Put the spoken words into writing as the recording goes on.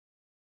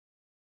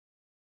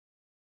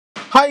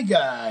Hi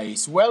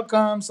guys!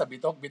 Welcome sa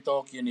Bitok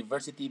Bitok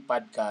University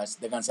Podcast.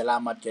 Daghang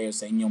salamat kayo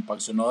sa inyong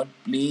pagsunod.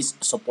 Please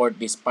support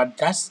this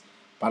podcast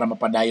para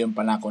mapadayon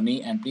pa nako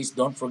ni. And please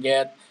don't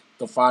forget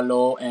to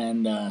follow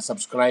and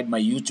subscribe my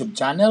YouTube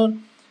channel,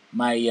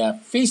 my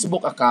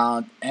Facebook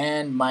account,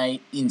 and my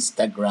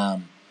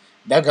Instagram.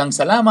 Daghang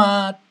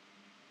salamat!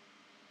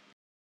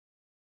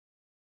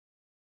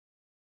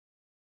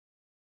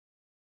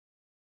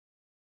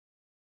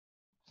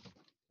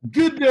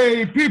 Good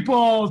day,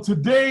 people!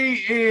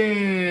 Today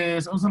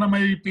is, unsa na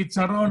may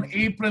pizzaron,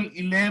 April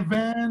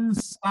 11,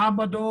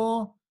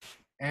 Sabado,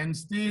 and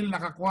still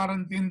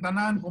naka-quarantine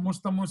tanan.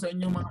 Kumusta mo sa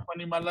inyong mga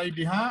panimalay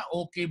diha?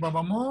 Okay ba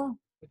mo?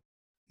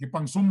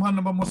 Gipangsumhan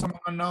na ba mo sa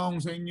mga naong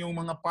sa inyong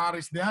mga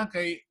pares diha?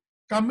 Kay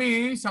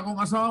kami, sa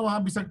akong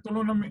asawa, bisag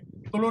tulo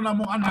na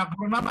mong anak,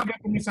 pero napagay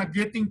kami sa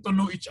getting to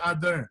know each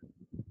other.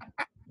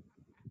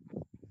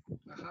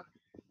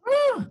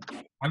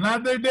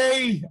 Another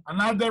day,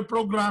 another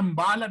program.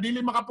 Bahala,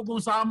 dili makapugong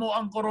sa amo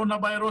ang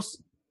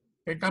coronavirus.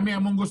 Kay kami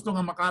among gusto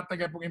nga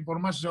makatagay pong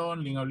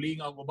impormasyon,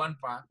 lingaw-lingaw, guban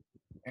pa.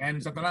 And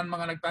sa tanan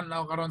mga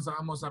nagtanaw karon sa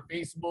amo sa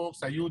Facebook,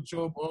 sa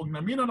YouTube, o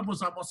namino na po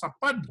sa amo sa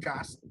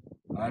podcast.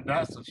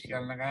 Ada,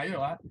 social na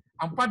kayo ha.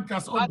 Ang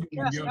podcast, audio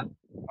lang yun.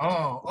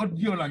 Oh,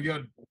 audio lang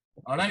yun.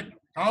 Alright.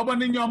 Kauban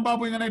ninyo ang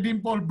baboy nga na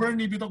Dimple,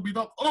 Bernie,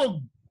 Bitok-Bitok,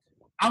 og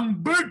ang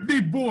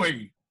birthday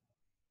boy.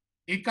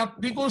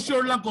 Di ko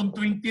sure lang kung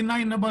 29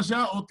 na ba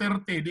siya o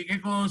 30. Di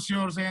ko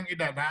sure sa iyang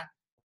edad, ha?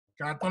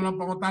 Kato lang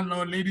pangutan,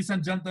 no? Ladies and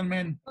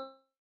gentlemen,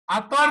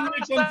 Attorney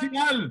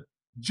Consingal,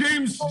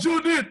 James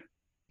Judith!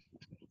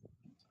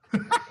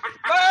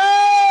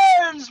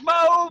 Burns!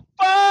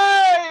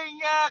 Maupay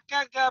nga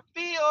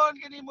kagapion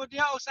kanimo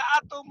diha sa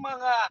atong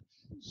mga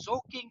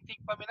suking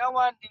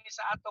tigpaminawan dinhi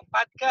sa atong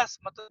podcast.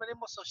 Matulad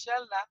mo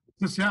social na.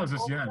 Social.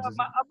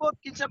 Maabot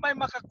kinsa may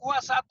makakuha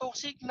sa atong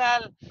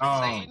signal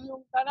sa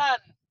inyong tanan.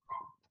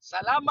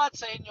 Salamat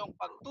sa inyong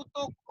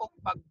pagtutok o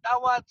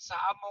pagdawat sa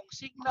among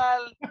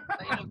signal,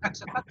 sa inyong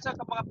taksa-taksa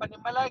ka mga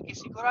panimalay.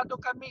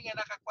 Sigurado kami nga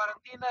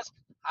naka-quarantinas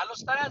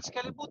halos tanan sa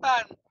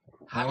kalibutan.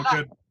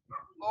 Hala,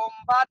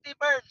 Combati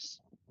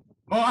Burns.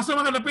 Asa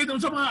mga lapit?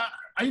 Unsa mga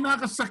ay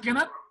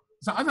nakasakyanan?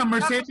 Sa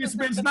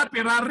Mercedes-Benz na,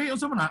 Ferrari,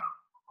 unsa man na?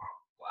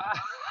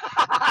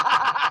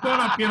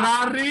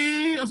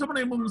 Ferrari, unsa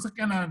man na imong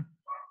sakyanan?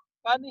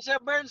 Pani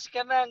siya Burns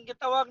kanang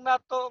gitawag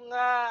nato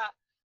nga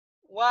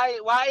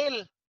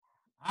Wail.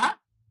 Ha?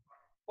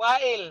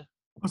 Wail.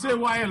 Kasi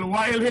Wail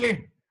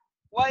he.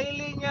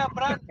 Waili nga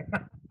brand.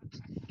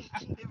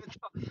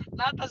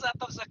 Nata sa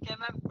atong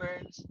sakyanan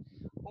Burns.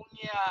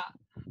 Unya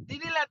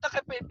di nila to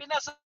kay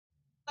pinasa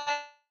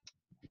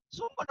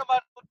sumo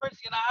naman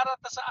Burns ginaara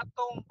ta sa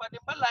atong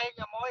panimalay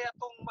nga mao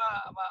atong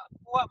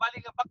makuha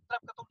bali nga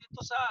backdrop katong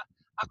dito sa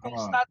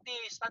akong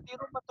study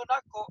room ato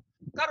nako.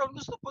 Karon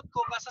gusto pud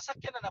ko nga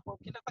sasakyan na po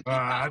kinapakita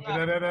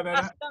nga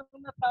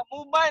nata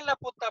mobile na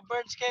pud ta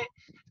Burns kay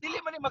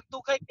dili man ni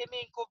magtukay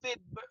kini COVID.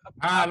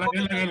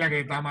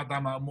 Lagi tama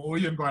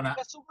muuyon ko ana.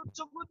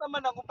 Sugod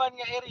naman ang uban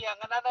nga area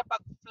nga nanay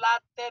pag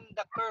flatten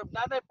the curve,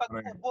 nanay pag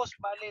ubos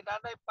bali,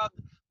 nanay pag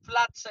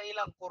flat sa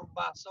ilang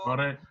kurba. So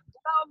correct.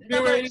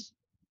 Anyway,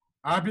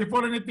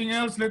 before anything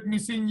else, let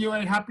me sing you a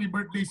happy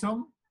birthday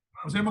song.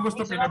 Kasi mo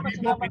gusto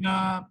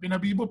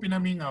pinabibo,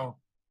 pinamingaw.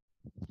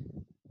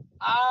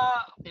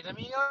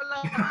 Pinamingaw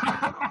lang.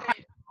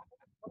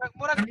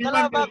 Murag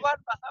kalabaguan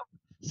pa.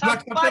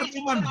 Sabay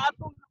sa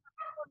atong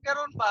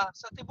karon ba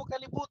sa tibok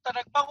kalibutan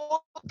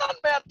nagpangutan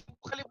ba ang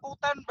tibok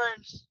kalibutan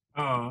Burns?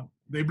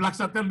 The Black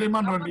Saturday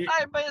man ron.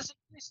 Namatay ba si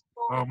Kristo?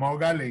 Mao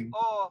galing.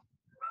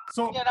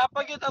 So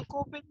napagyud ang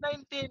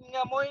COVID-19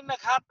 nga mo'y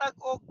naghatag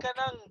og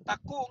kanang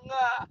dako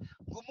nga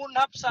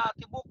gumunhap sa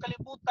tibok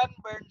kalibutan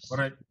Burns.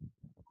 Correct.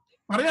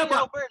 Pareha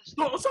ba?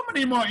 So usa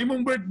man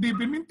imong birthday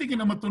piminti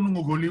na matunong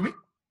og Holy Week?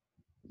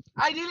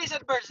 Ay,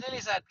 dilisad Burns,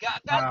 dilisad.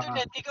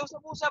 Internet, ikaw sa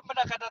musap man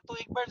na kada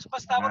tuig Burns.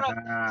 Basta murag,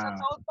 sa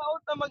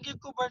taon-taon na magyud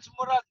ko Burns,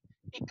 murag,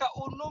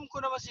 ikaunom ko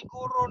naman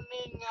siguro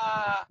ning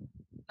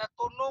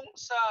natunong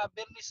sa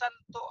Bernie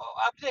Santo,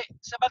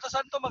 sa Bato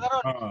Santo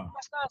magaron.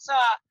 Basta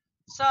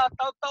sa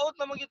taon-taon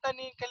na magyud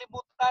ni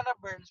kalibutan na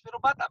Burns. Pero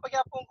bata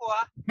pagyapon ko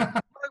ha,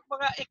 murag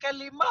mga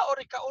ikalima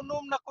or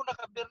ikaunom na ko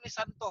naka Bernie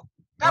Santo.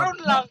 Karon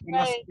lang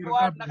kay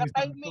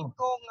naka-timing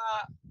ko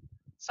nga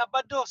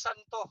Sabado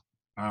Santo.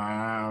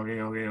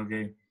 Okay.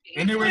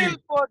 Anyway,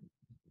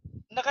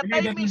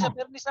 naka-timing sa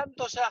Bernie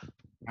Santo siya.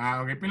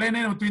 Okay. Pilay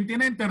na yun.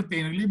 29,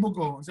 30. Naglibog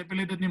ko. Sa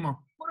pilay ni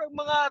mo? Murag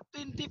mga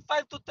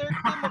 25 to 30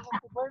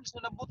 mag-Burns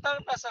na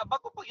nabutang na sa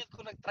bago pagid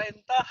ko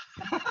nag-30.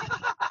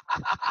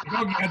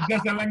 Ikaw,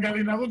 gi-adjust na lang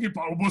galin ako.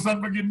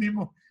 Gipaubusan pagid ni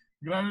mo.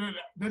 Grabe.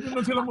 Dito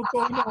na sila mo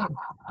tono.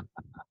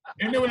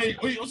 Anyway,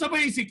 usa ba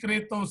yung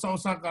sikreto sa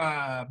usa ka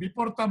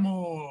before ta mo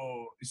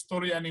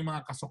istorya ni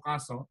mga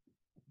kaso-kaso?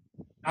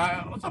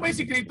 Usa ba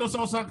yung sikreto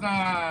sa usa ka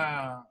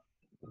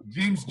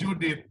James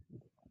Judith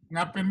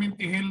nga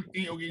perminti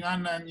healthy o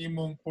gingana ang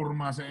imong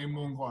porma sa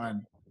imong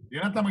kuan?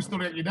 Di na ta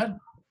mag-istorya edad?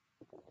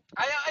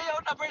 Ayaw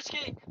na Burns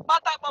kay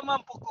bata pa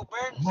man po ko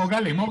Burns. Mo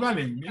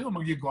galing. Di ko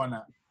magigiko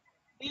na.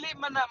 dili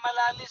man na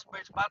malalis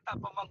Burns, bata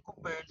pa man ko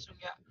Burns,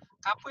 unya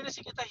kapoy na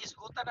si kita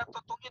hisgutan na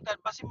tutugidan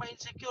basi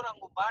ma-insecure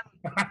ang uban.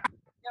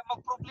 Kaya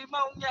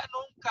magproblema unya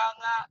nung ka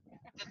nga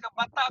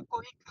kakabata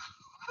ko ikaw.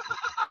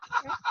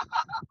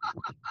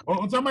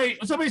 O unsa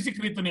may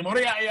sikreto nimo?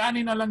 Ori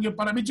ani na lang yung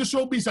para medyo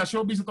showbiz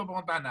to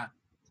pangutana.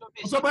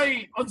 So,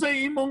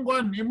 Unsay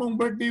imong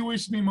birthday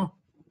wish nimo?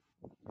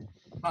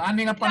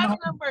 Paani nga panahon?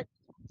 Yan number.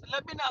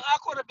 Labi na ang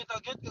ako ra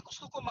bitaw gyud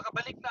gusto ko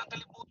makabalik na ang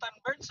kalibutan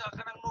Burns sa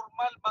kanang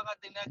normal mga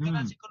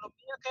dinagdagan sa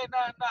ekonomiya kay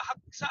na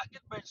nahagsa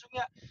gyud Burns. So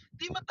nga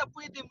di man ta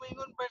pwede mo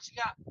ingon Burns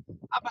nga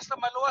basta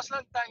maluwas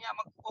lang ta nga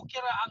okay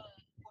ra ang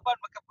uban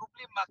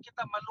magka-problema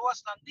kita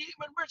maluwas lang di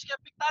man Burns kay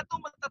apektado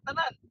man ta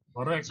tanan.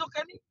 Correct. So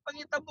kani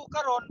pangitabo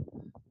karon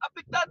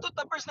apektado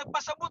ta Burns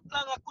nagpasabot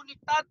lang nga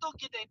konektado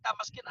gid ta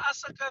maskin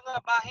asa ka nga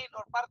bahin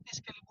or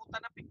parties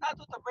kalibutan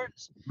apektado ta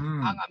Burns.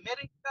 Ang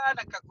Amerika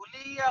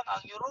nagkaguliyang,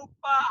 ang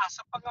Europa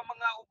asa pa nga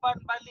mga uban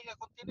bali nga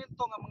kontinento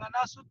nga mga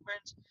nasod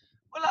Burns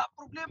wala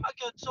problema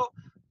gyud. So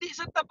di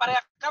sa ta pareha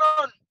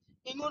karon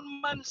ingon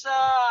man sa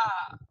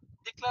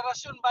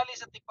deklarasyon bali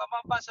sa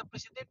tigpamamba sa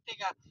presidente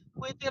nga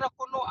pwede ra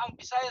kuno ang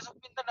Visayas ug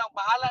Mindanao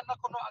bahala na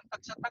kuno ang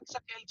tagsa-tagsa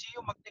kay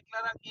LGU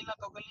magdeklara ang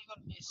ilang kaugalingon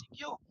ni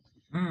ECQ.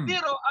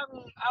 Pero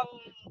ang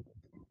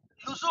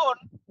Luzon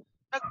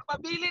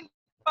nagpabilin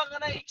pa nga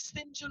na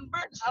extension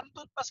Burns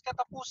hantod pas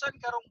katapusan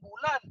karong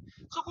bulan.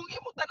 So kung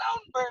imo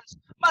tan-awon Burns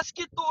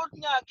maski tuod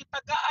nga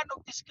gitagaan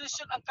og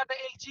discretion ang kada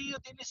LGU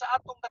dinhi sa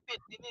atong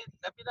dapit dinhi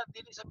labi na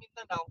dinhi sa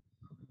Mindanao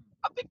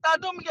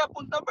apektado mi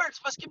gyapon ta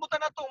Burns maski mo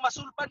nato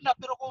masulbad na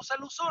pero kung sa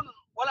Luzon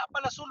wala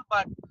pa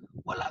nasulbad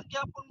wala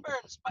gyapon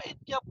Burns pait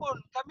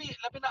gyapon kami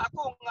labi na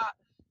ako nga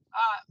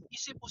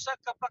isip usa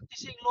ka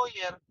practicing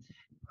lawyer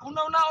kung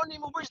naon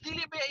nimo Burns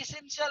dili ba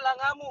essential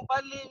ang amo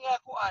bali nga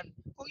kuan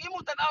kung imo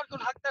tan-awon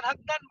kung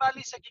hagdan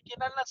bali sa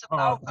gikinahanglan sa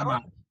tao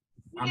karon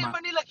dili man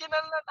nila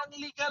kinahanglan ang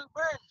legal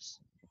Burns.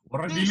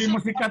 Murag dili mo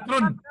si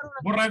Katron.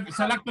 Murag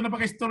salak to na pa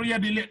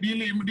istorya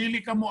dili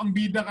ka mo ang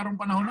bida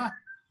karong panahon na.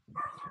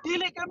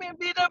 Dili kami ang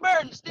bida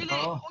Burns, dili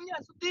unya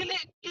so dili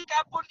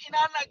gikapon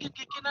inana gid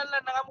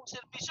gikinahanglan ng among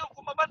serbisyo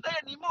kung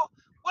mabantayan nimo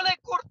walay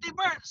korte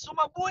Burns,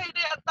 sumabuhi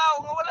di ang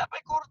tao nga wala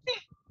pay korte.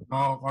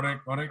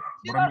 Correct. Murag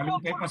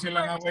malintay pa sila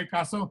nga way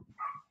kaso.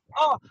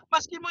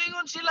 Maski mo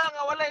ingon sila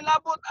nga walay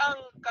labot ang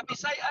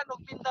Kabisayan ug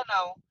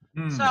Mindanao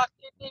sa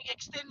kining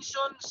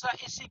extension sa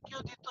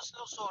ECQ dito sa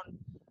Luzon.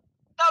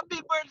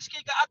 Tabi Burns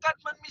kay kaagad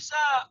man mi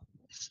sa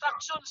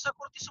instruction sa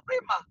Korte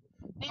Suprema.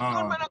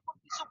 Ningon man ang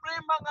Korte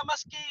Suprema nga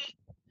maski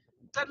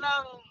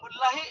kanang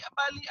lahi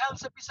bali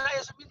ang sa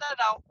Visayas ug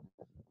Mindanao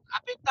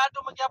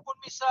apektado magyapon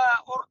mi sa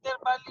order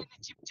bali ni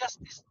Chief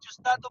Justice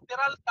Diosdado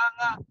Peralta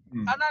nga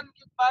tanan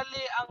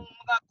bali ang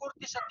mga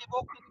korte sa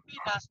tibuok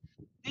Pilipinas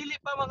dili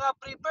pa mga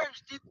pre-Burns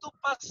dito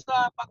pa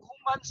sa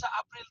paghuman sa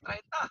April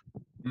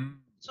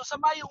 30. So sa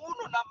Mayo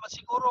 1 na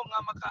masiguro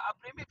nga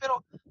maka-aprimi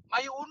pero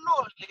Mayo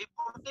 1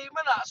 Labor Day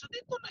man na so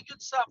dito na gyud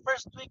sa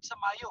first week sa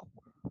Mayo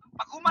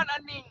paghuman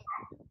aning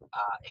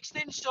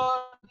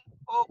extension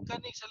o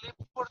kaning sa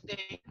Labor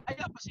Day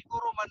aya pa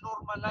siguro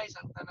ma-normalize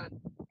ang tanan.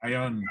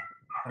 Ayon.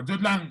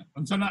 Kadjud lang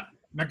unsa na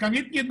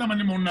nagkangit-ngit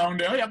naman imong naong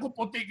di ay ako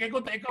puti kay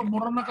ko ta ikaw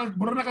mura na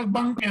kag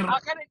banker.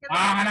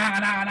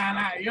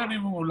 Ana. Iyon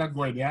imong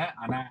ulagway diha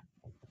ana.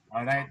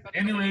 Alright.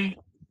 Anyway,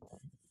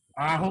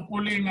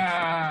 hopefully nga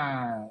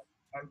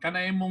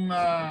kana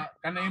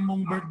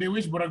imong birthday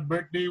wish burag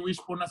birthday wish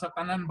po na sa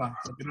tanan ba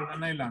sa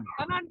tilunanay lang.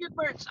 Tanan gyud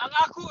Birds. Ang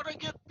ako ra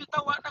gyud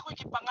bitawan ako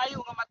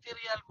gipangayo nga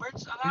material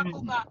Birds. Ang ako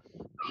nga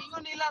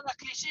ingon nila nga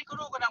klise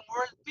kuno kanang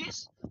world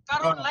peace.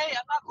 Karon lay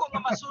ang ako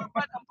nga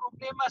masulbad ang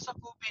problema sa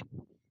COVID.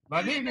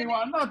 Bali ni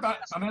ano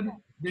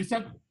tanan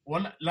bisag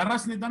wala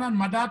laras ni tanan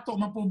madato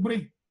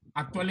mapobre.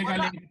 Actually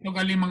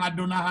gali mga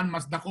donahan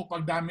mas dako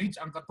pag damage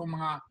ang katong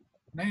mga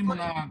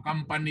mga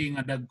company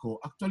nga dagko.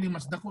 Actually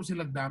mas dako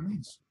sila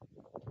damage.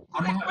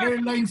 Ang mga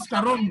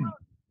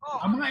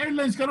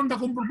airlines karon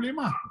dakong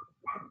problema.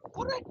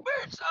 Correct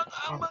Birds.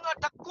 Ang mga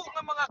dagko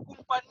nga mga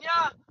kumpanya,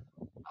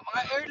 ang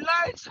mga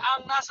airlines,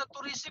 ang nasa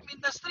tourism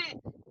industry,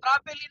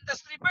 travel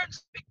industry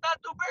Birds,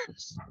 apektado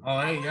Birds.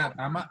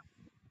 Tama.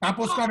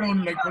 Tapos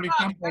karon like for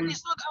example,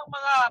 kanisod ang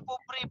mga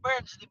pobre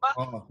Birds, di ba?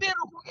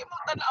 Pero kung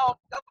imong tan-aw,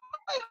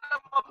 gamay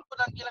raman po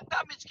ang ilang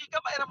damage, kay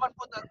gamay raman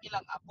po ang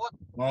ilang abot.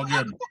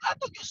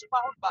 Ato yung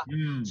sumahon ba?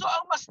 So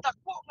ang mas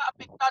dako nga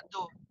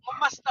apektado,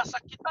 mas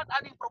nasakitan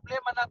aning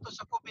problema nato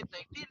sa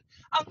COVID-19,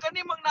 ang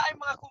kanimang naay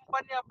mga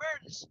kumpanya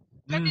Burns,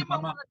 kanimang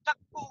mga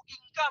dako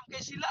income,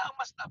 kay sila ang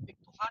mas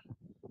naapektuhan.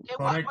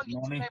 Kaya wala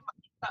maging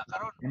makita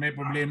karon. May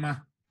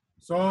problema.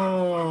 So,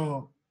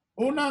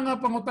 una nga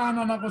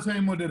pangutanan ako sa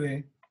imo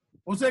dire,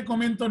 usay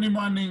komento nimo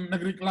aning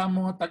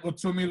nagreklamo nga tag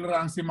 8,000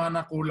 ra ang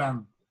semana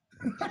kulang.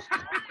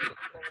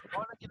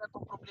 Wala kita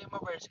tong problema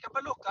Burns.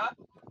 Kabalo ka?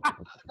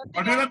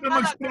 Di lang ta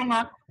mag-strong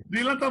ha. Di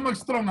lang ta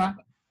mag-strong.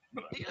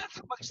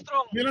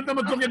 Di lang ta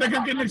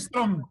magdagang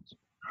kinag-strong.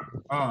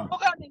 O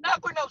gani na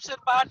ako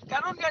na-obserbahan.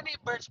 Karon gani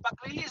Burns,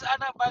 pag-release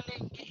ana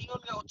baling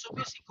giingon nga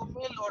 8,000,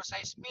 5,000 or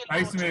 6,000.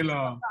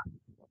 6,000.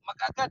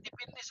 Mag-agad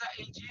depende sa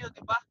LGU,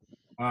 di ba?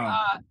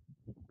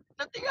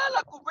 natingala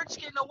ko Burns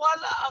kay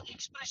nawala ang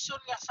ekspresyon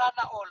nga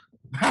sana all.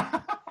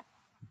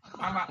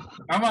 Tama.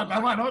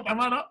 Tama, no?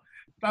 Tama, no?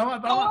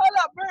 Tama.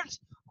 Nawala Burns.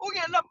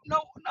 Unya na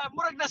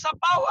murag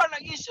nasapawan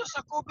ang issue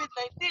sa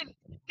COVID-19.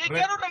 Kay Correct.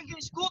 karon ang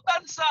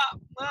gisgutan sa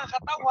mga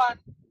katawan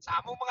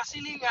sa among mga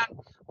silingan,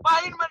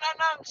 bahin man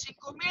anang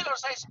 5,000 or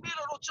 6,000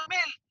 or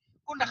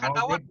 8,000. Kung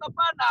nakadawat na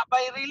pa, na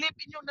by relief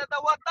inyong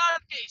nadawatan,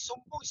 kay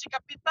sumbong si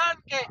kapitan,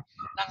 kay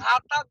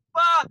nanghatag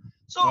pa.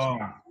 So,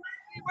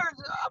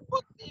 Burns,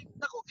 abot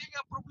nako kay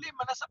nga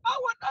problema nasa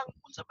bawan ang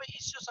unsa may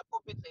issue sa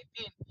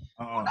COVID-19.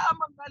 Kung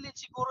naamang galit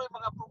siguro yung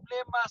mga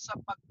problema sa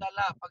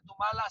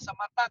pagdumala sa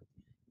matag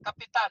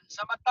kapitan,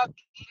 sa matag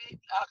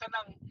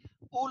kanang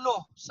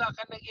ulo sa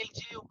kanang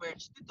LGU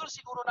Burns, dito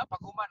siguro na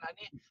paghuman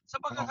ani. Sa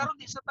pagkakaroon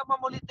di sa tama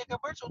molite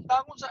ka Burns,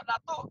 undangon sa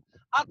nato.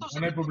 Ato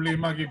sa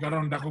problema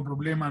gikaroon dako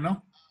problema,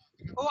 no?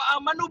 O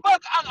ang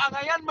manubag, ang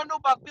angayan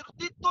manubag, pero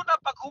dito na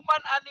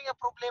paghuman ani nga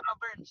problema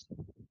Burns.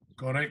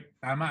 Correct.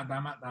 Tama.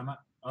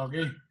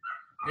 Okay.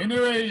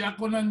 Anyway,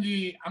 ako nang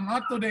ang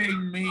ato day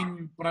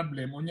main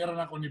problem, unya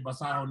ra ako ni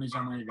basahon ni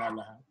siya mga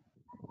igala.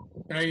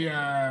 Kay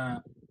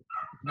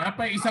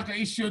napay isa ka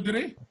issue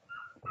dire.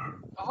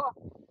 Oo.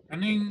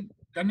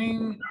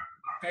 Kaning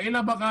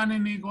kaila ba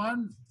kanin ni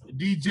kuan?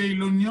 DJ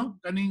Lunyo,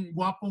 kaning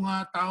gwapo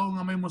nga tao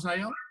nga may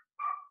musayo?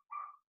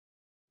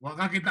 Wa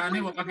ka kita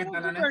ni.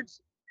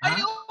 Ay,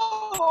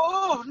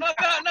 oo.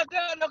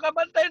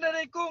 Nakabantay na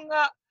rin ko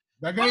nga.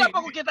 Wala pa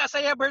ko kita sa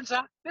iya, Burns,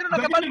 ha? Pero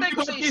nakabantay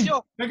ko sa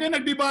isyo. Dagay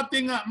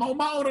nagdebate nga,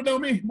 maumaoro daw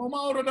mi.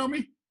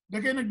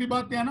 Dagay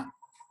nagdebate ana.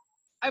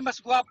 Ay, mas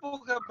gwapo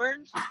ka,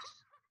 Burns.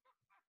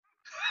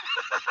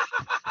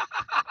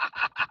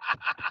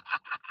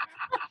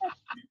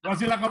 Wa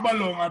sila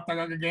kabalo nga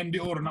taga Gendi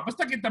Oro.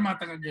 Basta kita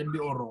mga taga Gendi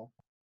Oro.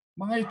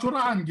 Mga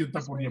itsuraan gyud ta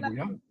po niya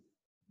buya.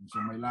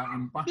 So may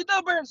lain pa. Dito,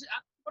 Burns,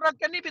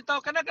 murag kani bitaw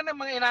kana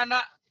mga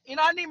inana.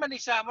 Inani man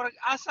isa, murag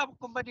asa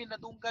kung ba din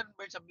nadunggan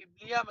Burns sa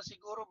Biblia,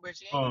 masiguro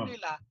Burns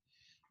nila.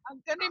 Ang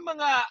kani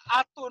mga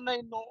ato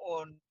na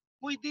noon,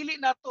 muy dili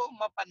nato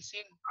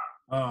mapansin.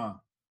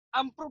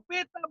 Ang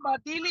propeta ba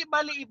dili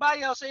bali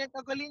ibayaw sa iyang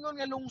kagalingon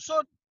nga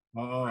lungsod.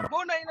 Mo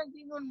na ilang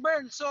gingon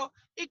Burns. So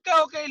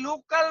ikaw kay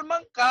lokal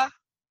man ka,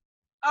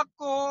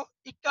 ako,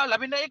 ikaw,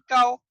 labi na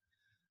ikaw,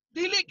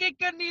 dili kay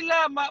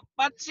kanila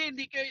mapansin,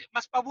 di kay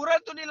mas paboran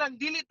to nilang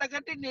dili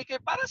taga dinhi kay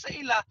para sa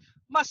ila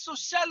mas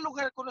social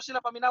lugar kuno sila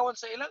paminawan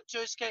sa ilang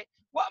choice kay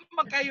wa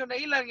man kayo na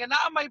ilang nga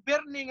naa may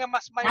berni nga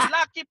mas may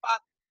laki pa,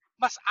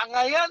 mas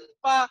angayan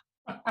pa,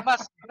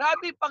 mas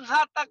grabe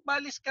panghatak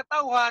balis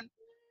katawhan,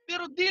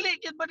 pero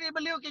dili gyud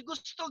baliw kay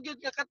gusto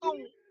gyud nga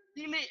katong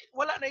dili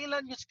wala na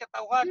ilan gyud sa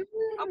katawhan.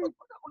 Amot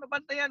pa ako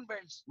nabantayan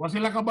Burns. Wa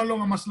sila kabalo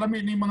nga mas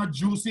lami ni mga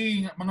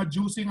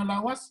juicy nga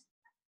lawas?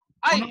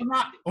 Ay,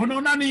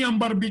 una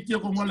niyang barbecue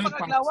kung walay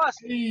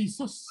pats.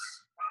 Jesus.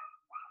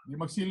 Di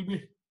magsilbi.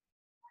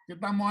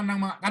 Kita mo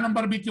kanang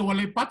barbecue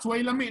walay pats, way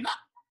lami na.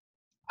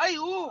 Ay,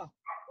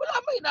 wala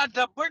may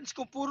nada Burns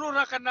kung puro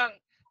ra kanang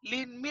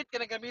lean meat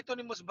ka gamiton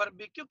ni sa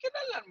barbecue,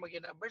 kinalan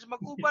magina Burns,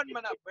 mag-uban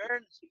man na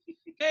Burns.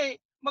 Kay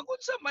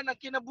magunsa man ang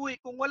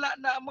kinabuhi kung wala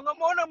na mga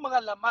mga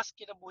lamas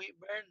kinabuhi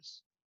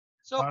Burns.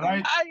 So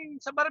kung ay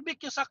sa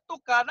barbecue sakto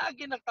ka,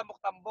 naagi ng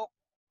tambok-tambok.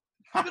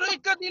 Pero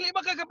ikaw dili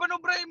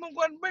makagapanobra imong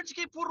kuan Burns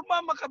kay purma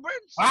maka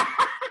Burns.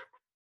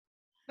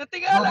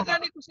 Natingala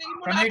gani ko sa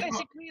imo na kay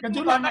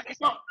sikreto ba na kay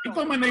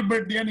ikaw man ay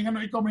birthday ani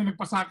ngano ikaw may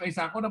nagpasakay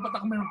sa ako, dapat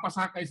ako may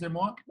magpasakay sa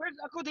mo.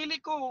 Burns, ako dili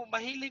ko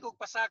mahilig og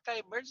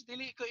pasakay Burns,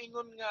 dili ko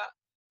ingon nga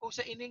kung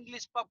sa in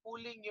English pa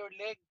pulling your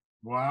leg.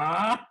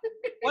 Wow.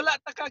 Wala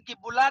ta ka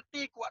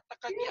gibulatik, wa ta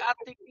ka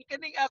giatik.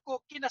 Ikaning ako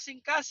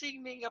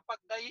kinasingkasing ni nga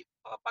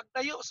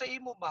pagdayo sa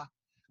imo ba.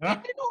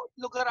 Kay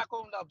lugar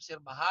akong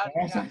naobserbahan.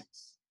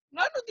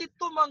 Ngano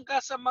dito man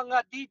ka sa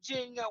mga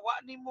DJ nga wa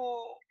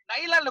nimo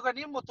nailan lugar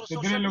nimo to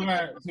social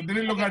media. Sa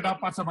dili lugar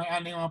dapat sa may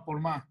ani nga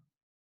porma.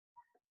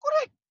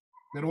 Correct.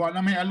 Pero wa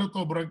na may alo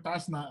to bro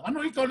taas na.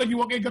 Ano ikaw lagi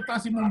wa kay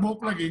gatas imong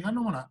buhok lagi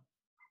ngano mo na?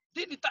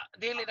 Dili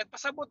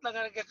nagpasabot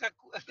lang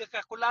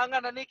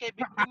nagkakulangan ani kay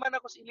biktima na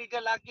ko sa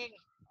illegal logging.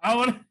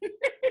 Wala.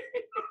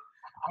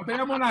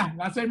 Tingnan mo na,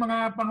 nasa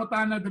mga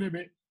pangutana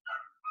dribe.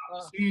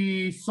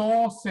 Si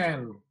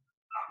Sosel.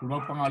 Ano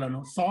ang pangalan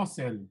no?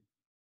 Sosel.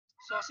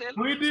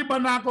 Pwede ba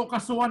na ako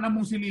kasuhan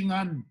among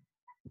silingan?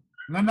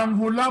 Nga nang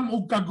hulam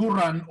og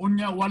kaguran,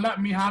 unya wala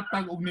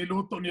mihatag og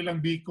niluto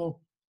nilang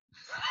biko.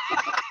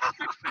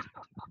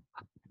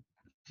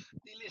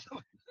 Dili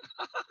naman.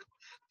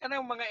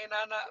 Kanang mga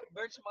inana,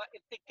 Burns, mga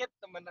etiquette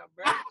naman na,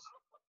 Burns.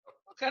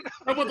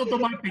 Dapat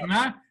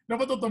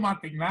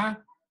automatic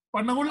na.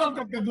 Pag nangulang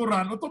kag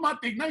kaguran,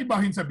 automatic na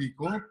ibahin sa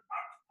biko.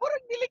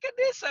 Murag dili ka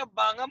di sa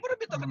banga, murag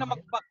bitaw ka na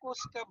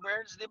magbakos ka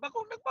Burns, di ba?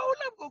 Kung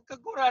nagpaulam ko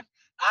kaguran,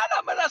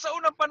 man na sa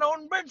unang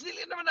panahon Burns,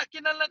 dili naman na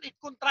kinahanglan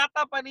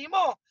ikontrata pa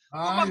nimo.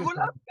 Kung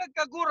maghulam ka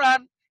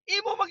kaguran,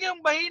 imo magyang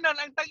bahinan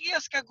ang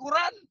tag-iyas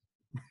kaguran.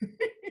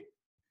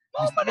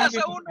 Mao man na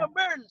sa una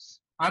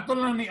Burns. Ato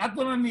lang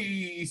ni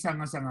isa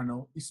nga sang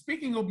ano,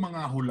 speaking of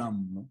mga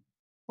hulam, no?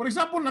 For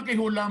example, na kay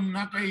hulam,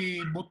 na kay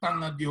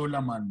butang nga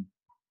gihulaman.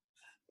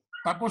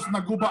 tapos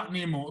naguba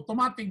nimo,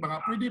 automatic ba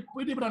nga?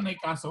 Pwede ba na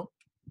ikaso?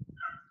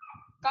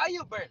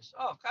 Kayo, Burns.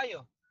 Oh,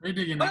 kayo.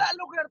 Pwede gina. Wala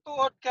lugar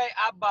tuod kay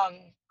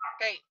abang,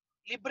 kay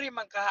libre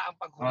man kaha ang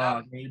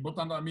paghulam. Okay,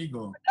 butang to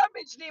amigo.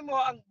 Damage nimo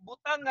ang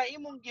butang nga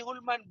imong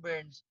gihulman,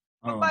 Burns.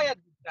 Magbayad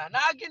ka.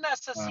 Naagi na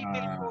sa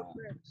civil code,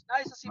 Burns.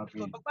 Naay sa civil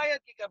code.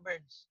 Magbayad ka,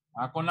 Burns.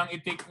 Ako nang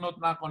i-take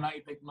note na ako na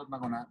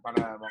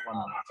para ako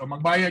na. So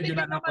magbayad yun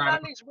na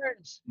para.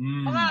 Burns.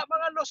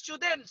 Mga law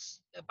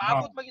students,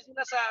 paabot maging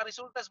sila sa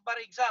resultas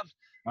bar exams.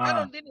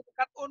 Karon din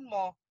kat-on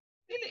mo,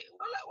 dili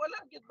wala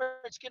gid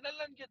Burns,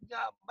 kinahanglan gid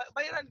nga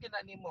bayaran gid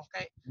na nimo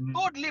kay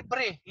code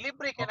libre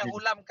kay nang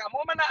ulam ka.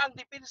 Mo man na ang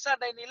depensa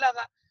na nila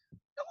nga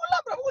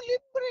ulam ra mo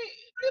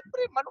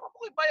libre man mo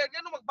bayad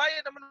ngano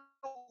magbayad naman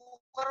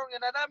karon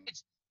nga na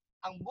damage.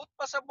 Ang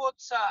pasabot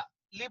sa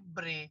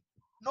libre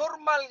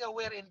normal nga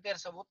wear and tear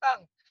sa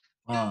butang.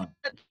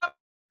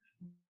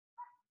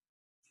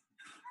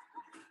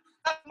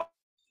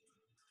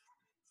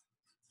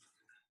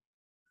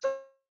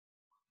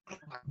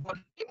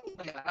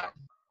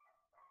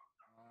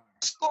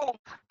 Kung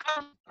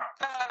ang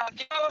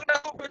ginawag na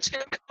Roberts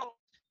kaya ito,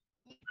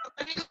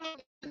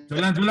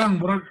 Sulang,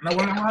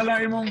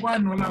 nawala-wala imong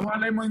kwan,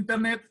 wala-wala imong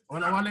internet,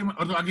 wala-wala imong,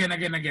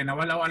 again,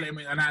 nawala-wala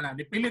imong ana.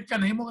 Dipilit ka,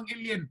 nahimo kang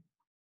alien.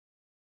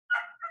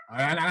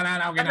 Ay,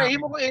 ana, okay na.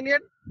 Nahimo kang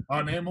alien?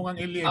 Oh, nahimo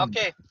kang alien.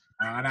 Okay.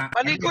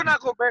 Baligo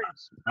na ako,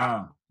 Burns.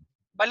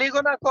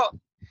 Baligo na ako.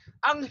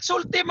 Ang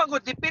sulti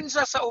magod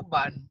depensa sa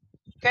uban,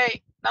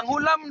 kay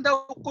nanghulam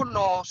daw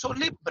kuno, so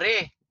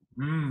libre.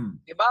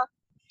 Diba?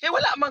 Kaya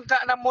wala man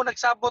ka na mo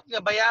nagsabot nga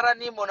bayaran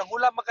nimo nang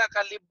hulam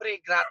makakalibre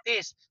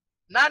gratis.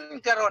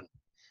 Nan karon.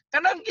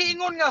 Kanang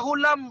giingon nga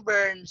hulam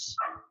Burns,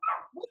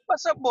 mo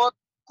pasabot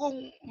kung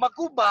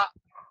maguba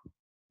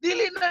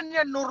dili na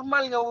niya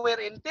normal nga wear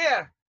and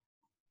tear.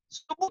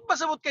 Subot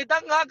pasabot kay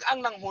dangag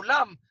ang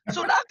nanghulam.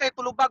 So na kay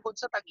tulubagod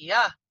sa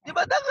tagiya. Di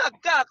ba dangag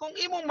ka kung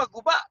imong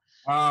maguba.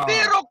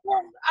 Pero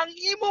kung ang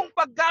imong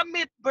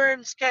paggamit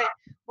Burns kay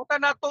buta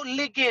nato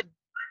ligid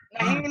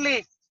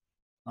nahilis.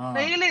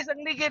 Nahilis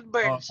ang ligid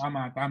Burns.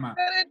 Tama.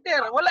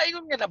 Pero wala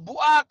ingon nga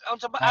nabuak,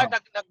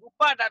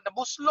 naguba,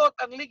 nabuslot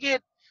ang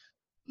ligid.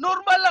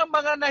 Normal lang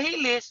mga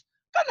nahilis,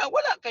 kana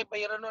wala kay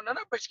bayaran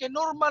na Burns kay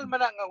normal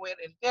man nga wear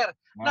and tear.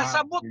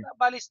 Nasabot na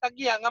balis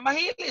tagiya nga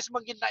mahilis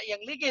man gid na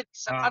iyang ligid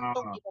sa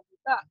kantong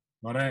ginabita.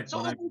 Correct.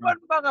 So uban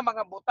ba nga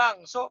mga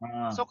butang. So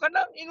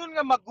kanang ingon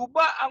nga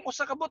maguba ang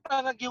usa ka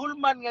butang nga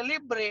gihulman nga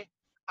libre,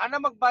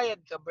 ana magbayad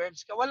ka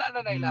Burns ka wala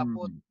na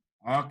nailapot.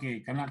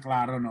 Okay, kana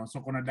klaro no. So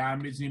kung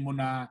na-damage nimo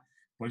na,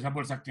 for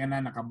example, sakyan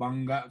na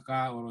nakabangga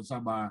ka o sa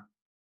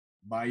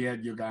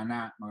bayad yung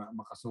gana,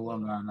 makasuha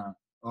nga na.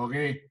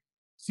 Okay.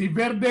 Si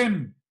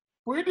Verden,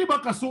 pwede ba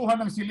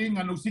kasuhan ng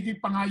silingan o sige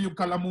pangayog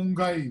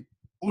kalamunggay?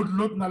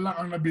 Udlot na lang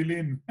ang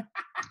nabilin.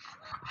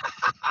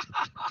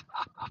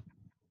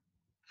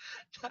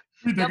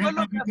 Dagan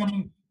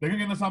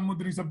ka na sa mo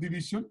diri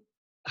subdivision?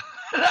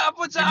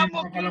 Napod sa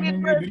amo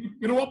diri.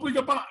 Pero wapoy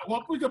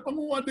ka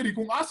panguha diri.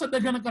 Kung asa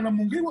dagan ka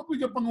kalamunggay, wapoy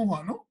ka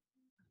panguha, no?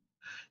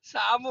 Sa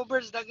amo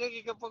birds dagan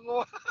ka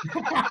panguha.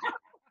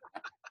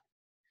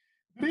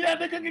 Diri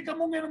dagan ka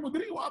kamunggay mo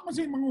diri, wa man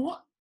say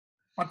manguha.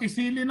 Pati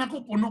sili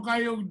nako puno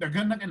kayo,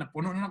 dagan na kay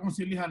puno na akong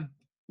silihan.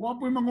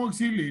 Wapoy manguha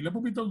sili, lapo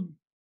bitaw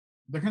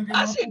dagan kay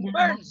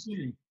mga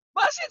sili.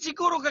 Basin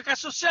siguro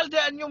kakasosyal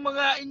diyan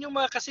inyong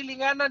mga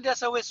kasilinganan diya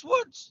sa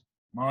Westwoods.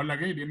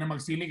 Maulagay, di na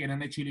magsili, kaya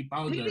na chili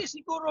powder. Dili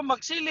siguro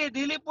magsili,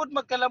 dili po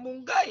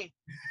magkalamunggay.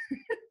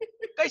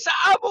 Kay sa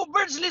amo,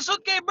 Burns, lisod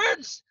kay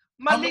Burns.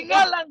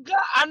 Malingal ang ka,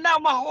 ana,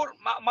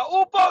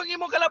 maupaw ang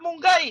imong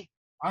kalamunggay.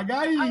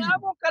 Agay! Ang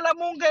among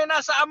kalamunggay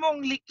nasa among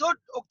likod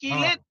o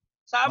kilid.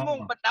 Sa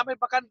among, damay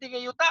bakante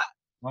nga yuta.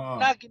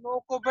 Na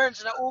ginuo ko,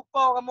 Burns, na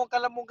upaw ang among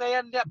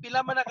kalamunggayan diya.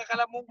 Pila man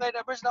nakakalamunggay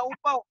na, Burns, na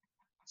upaw.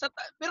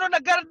 Pero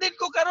nag-garden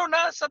ko karon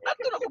ha, sa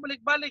tanto na ko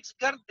balik-balik sa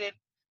garden.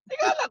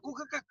 Tingala ko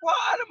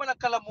kakakwaan naman ang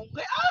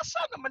kalamunggay.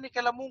 Asa naman ni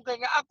kalamunggay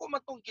nga ako man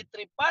tong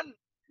gitripan.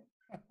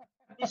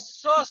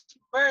 Isos,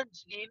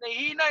 Birds,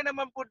 hinay-hinay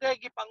naman po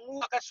dahil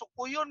gipanguha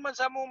kasukuyon man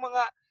sa among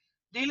mga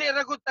dili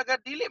ragot taga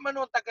dili man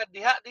o taga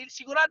diha. Dili,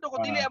 sigurado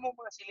ko dili among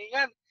mga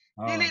silingan.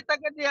 Dili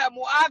taga diha,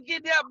 muagi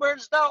diha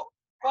Birds daw.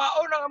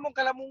 Kwaon ang among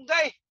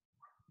kalamunggay.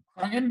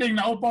 Ang ending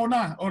naupaw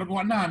na or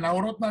na,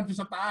 naurot na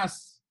sa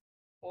taas.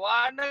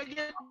 Wala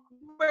gyud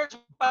Birds,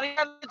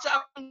 parehan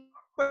sa among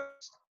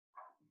Birds.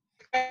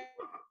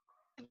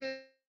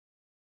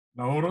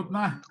 Nahurot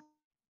na.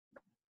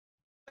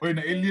 Uy,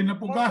 na-alien na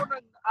po ka.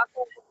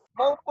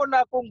 Maupo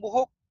na akong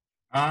buhok.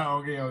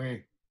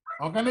 Okay.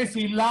 Okay na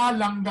sila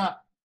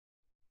langga.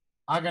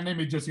 Ganun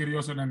medyo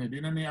seryoso na ni.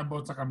 Di na ni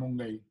about sa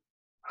kamunggay.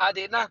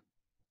 Di na.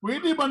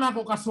 Pwede ba na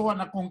ako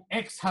kasuhan akong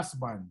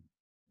ex-husband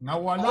nga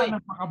wala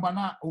na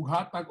pakabana og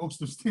hatag og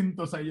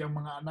sustento sa iyang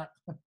mga anak?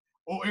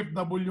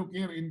 OFW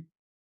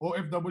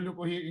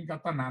ko here in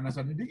Qatar na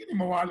sa hindi kini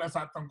mawala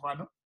sa atong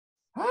kuno.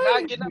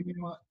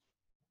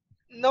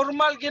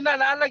 Normal gina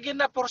naana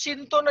gina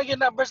porsyento na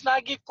gina Birds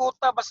nagi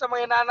kota basta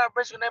mga nana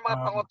Birds kunay mga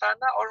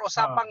pangutana or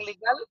usapang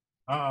legal.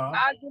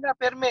 Naagi na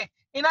perme.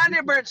 Inani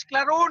Birds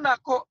klaro na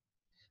ko.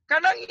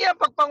 kanang iya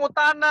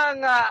pagpangutana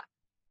nga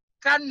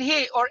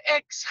kanhi or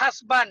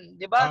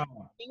ex-husband, di ba?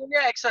 Oh. Ingon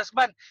niya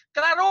ex-husband.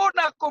 Klaro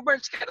na ko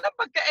Burns kana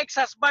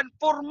pagka-ex-husband,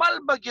 formal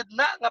ba gyud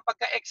na nga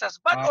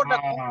pagka-ex-husband o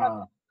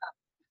nagbulag?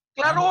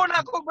 Klaro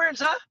na ko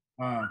Burns ha?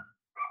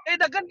 Eh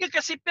daghan kay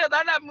kasipyat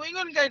ana mo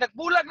ingon kay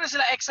nagbulag na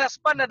sila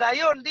ex-husband na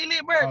dayon, dili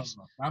Burns.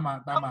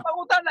 Tama. Ang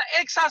pangutana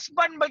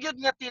ex-husband ba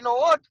gyud nga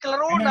tinuod?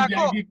 Klaro na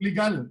ko.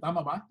 Legal, tama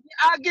ba?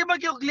 Agi ba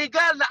gyud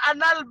legal na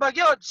anal ba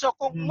gyud? So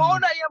kung mo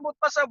na iya mo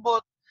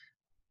pasabot,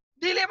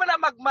 dili man na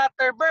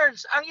mag-matter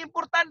Burns. Ang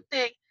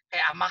importante,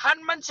 kay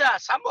amahan man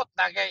siya, samot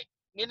na kay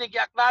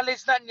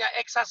acknowledge na niya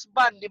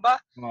ex-husband, di ba?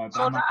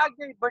 So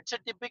naagay birth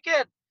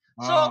certificate.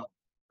 So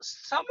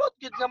samot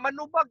gyud nga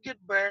manubag gyud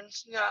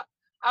Burns nga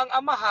ang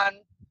amahan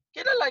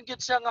kinahanglan gyud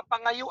siya nga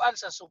pangayuan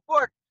sa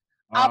support.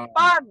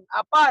 Apan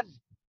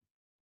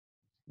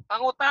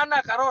pangutana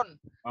karon,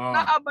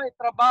 naabay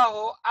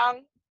trabaho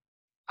ang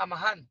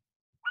amahan.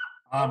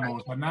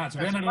 Mo sana,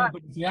 sila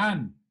nagluto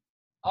siyan.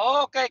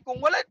 Okay,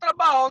 kung walay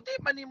trabaho, di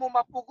man nimo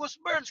mapugos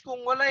Burns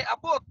kung walay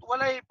abot,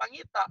 walay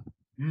pangita.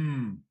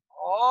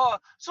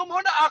 So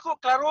muna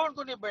ako klaron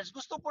ko ni Burns,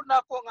 gusto po na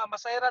ako nga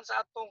masayran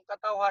sa atong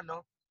katawhan,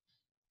 no.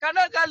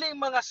 Kana galing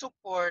mga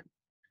support,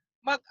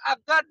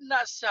 mag-agad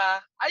na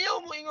siya,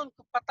 ayaw mo ingon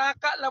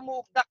pataka lang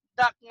mo og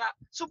dakdak nga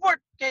support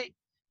kay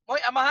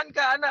moy amahan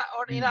ka ana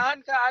or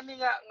inahan ka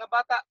ani nga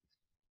bata.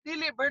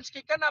 Dili Burns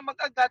kay kana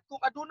mag-agad kung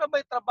aduna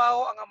bay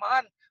trabaho ang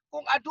amahan,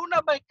 kung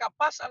aduna bay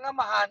kapas ang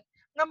amahan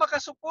nga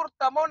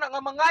makasuporta mo na nga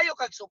mangayo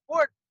kag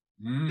support.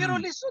 Pero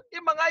lisod di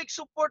mangayog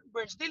support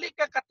Burns, dili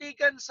ka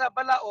katigan sa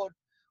balaod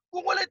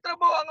kung walay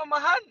trabaho ang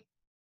amahan.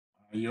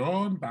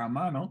 Ayun,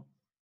 tama no.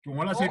 Kung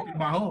wala siya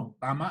trabaho,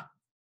 tama.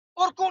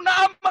 Or kung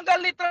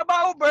naamagali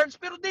trabaho Burns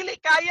pero dili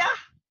kaya.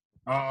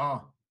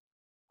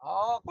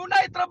 Kung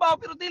naay trabaho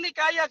pero dili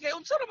kaya kay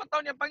unsa ra man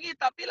taon niyang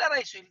pangita, pila ra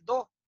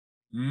sweldo.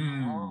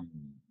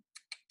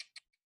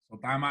 So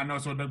tama no,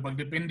 so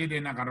magdepende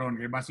din na karon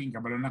kay basing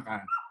kabalo na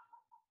ka.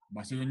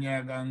 Basing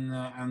niya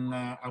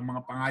ang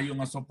mga pangayo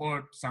nga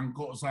support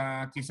sangko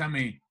sa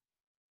kisame.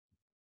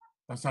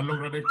 Tasalog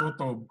ra day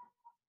tutob.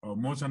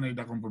 Mo sa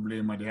naida kong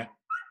problema diha.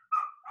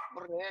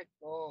 Correct.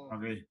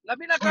 Okay.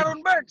 Labi na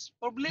karon Burns,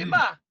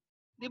 problema.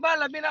 Di ba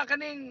labi na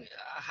kaning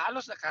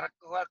halos na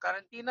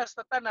karantina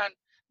sa tanan,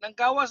 nang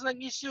gawas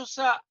ng issue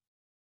sa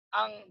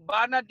ang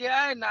bana di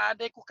ay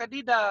naaday ko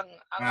kadidang,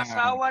 ang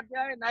asawa di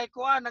ay naay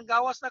ko nang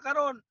gawas na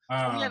karon.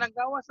 Unya nang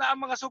gawas na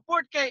ang mga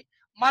support kay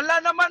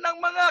mala naman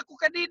ang mga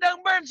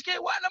kukadidang Burns kay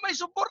wa na may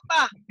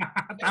suporta.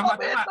 Tama.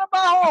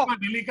 Trabaho.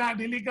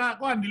 Dili ka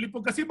kuan, dili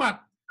po kasibat.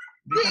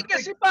 Di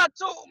kasibat.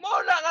 So mo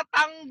na nga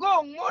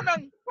tanggong, mo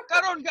nang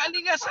karon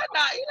galing nga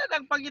sana ila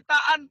nang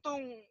pangitaan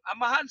tong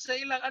amahan sa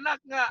ilang anak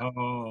nga.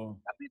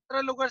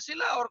 Kapitra lugar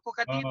sila or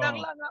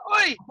kukadidang lang nga.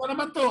 Oy,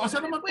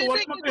 asa naman to?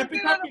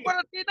 Wala man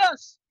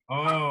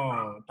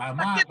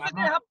tama. Sakit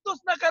na haptos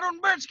na karon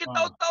Burns kay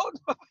taon-taon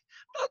pa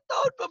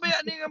ba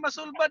ni nga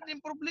masulbad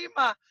ning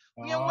problema.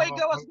 Yung way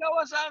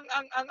gawas-gawas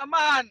ang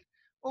amahan.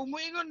 O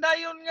muingon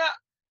dayon nga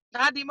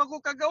na di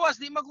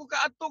magkagawas, di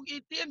magkaadtog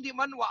ATM, di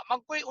man wa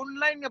man koy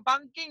online nga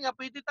banking nga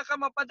pwede ta ka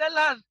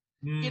mapadalan.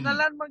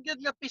 Kinalan man gyud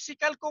nga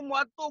physical ko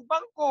moadto og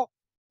bangko.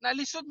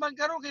 Nalisod man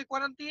karon kay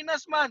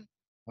quarantinas man.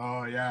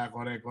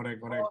 Correct.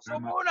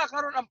 So muna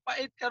karon ang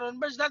pait karon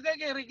Burns dagay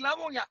kay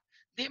reklamo niya.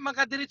 Di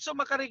makadiretso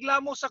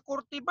makareklamo sa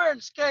korte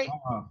Burns kay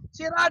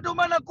sirado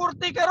man ang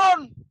korte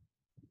karon.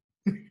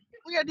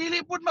 Kuya dili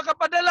pud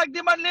makapadalag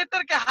demand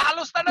letter kay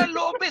halos tanan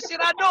loobis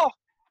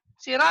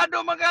sirado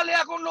magali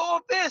akong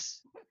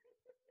loobis.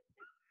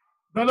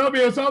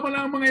 Dalabi sa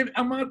man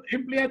ang mga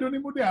empleyado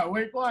nimo dia,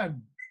 way kuan.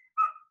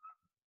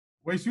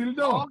 Way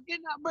sweldo. Okay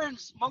na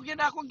Burns, mo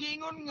gina akong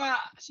giingon nga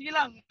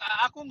silang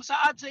akong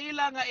saad sa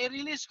ila nga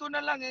i-release ko na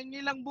lang ang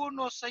ilang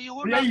bonus sa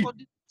yuhunan ko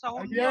dito sa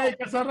Hunyo. Ay,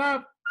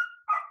 kasarap.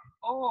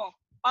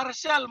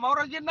 Partial,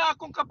 maura gid na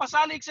akong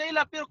kapasalig sa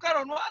ila pero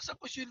karon wa sa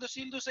ko sweldo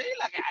sa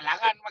ila kay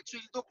alangan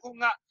magsweldo ko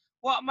nga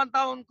wa man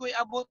taon ko'y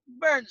abot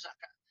Burns.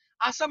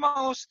 Asa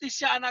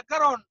mahustisya ana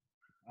karon.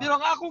 Pero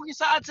ang akong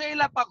gisaad sa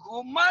ila pag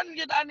human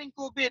gid aning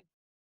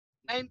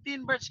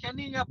COVID-19 Burns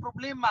kani nga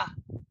problema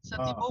sa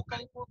tibuok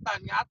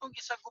kalibutan nga atong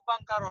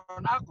gisagubang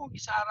karon, akong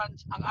gisaran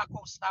ang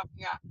akong staff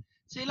nga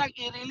silang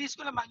i-release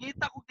ko lang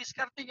mangita kog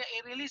diskarte nga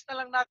i-release na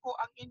lang nako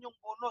ang inyong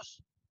bonus.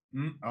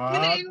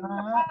 Dili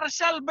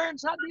partial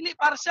Burns ha, dili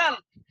partial.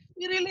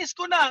 I-release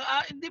ko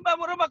na. Hindi ba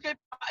mo ra ba kay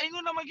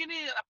ingon naman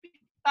gini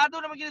apektado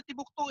naman gini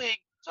tibok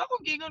tuig. So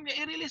akong gingon nga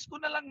i-release ko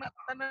na lang na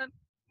tanan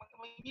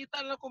mangita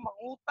na ko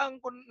mangutang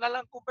ko na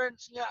lang ko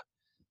Burns nga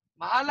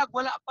mahalag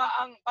wala pa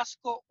ang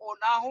Pasko o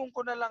nahong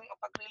ko na lang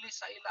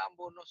pag-release sa ila ang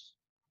bonus.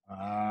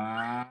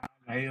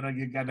 Lahira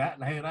gid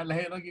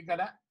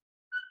kada.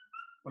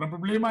 Walang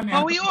problema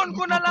niya. Pawion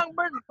ko na lang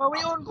Burns,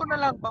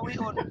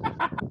 pawion.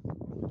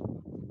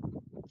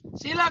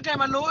 Sila kay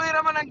maluoy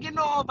ra man ang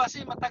Ginoo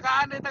basi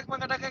matagaan dag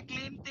mga daghang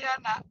kliyente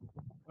ana.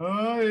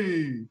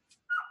 Oy.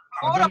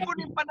 Ora po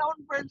ning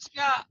panahon Burns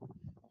nga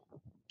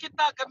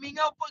kita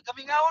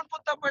gamingawon po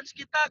ta Burns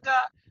kita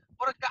ga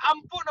Murag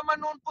kaampo naman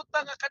noon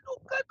puta nga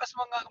kadugay pas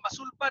mga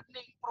masulbad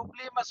ning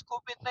problema sa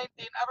COVID-19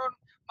 aron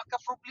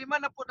magka-problema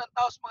na pud ang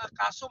taos mga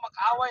kaso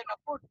mag-away na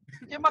pud.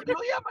 Kay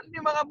magluya man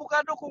ni mga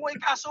abogado kung way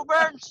kaso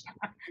Burns.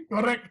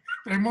 Correct.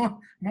 Kay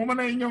mo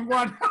man na inyong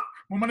kuan.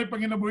 Mo man ay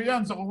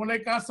panginabuyan. So kung walay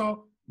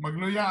kaso,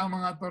 magluya ang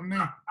mga attorney.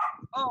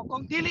 Oh,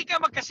 kung dili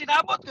ka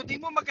magkasinabot, kung di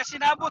mo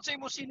magkasinabot sa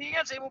imong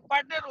siningan, sa imong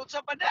partner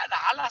unsa pa na,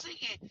 nahala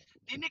sige.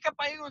 Dili ka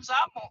paingon sa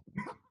amo.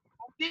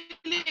 Kung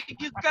dili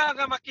gyud ka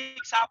nga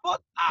makiksabot,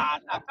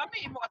 kami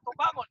imong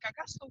atubangon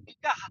kagastong gid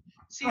ka.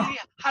 Si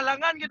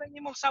halangan gyud ang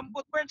imong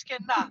sambot Burns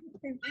ken na.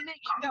 Dili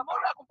gid ka mo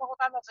na akong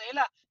pangutanan sa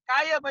ila.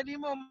 Kaya ba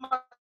nimo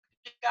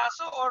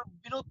magkaso or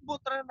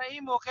binutbut ra na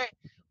imo kay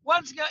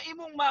once nga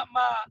imong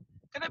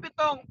kana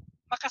bitong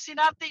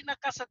makasinati na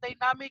ka sa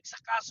dynamic sa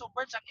kaso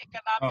Burns ang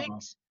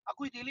economics.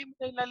 Ako'y dili mo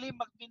tayo lalim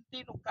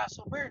mag-maintain og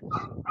kaso Burns.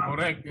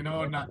 Correct,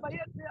 na.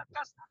 Bayad niya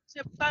kas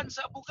acceptance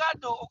sa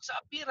abogado o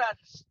sa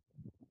appearance.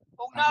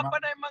 Kung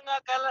napa na mga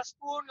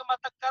galaspon nga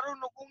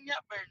matagkaroon og unya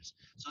Burns.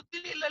 So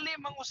dili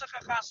lalim ang usa ka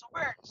kaso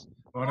Burns.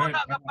 Correct.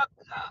 Una nga pag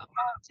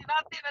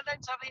sinati na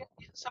din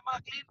sa mga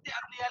kliyente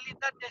ang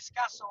realidad des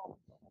kaso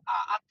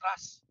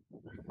atras.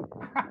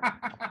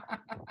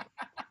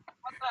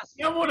 Atras.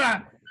 Ikaw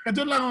muna,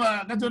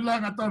 kadyon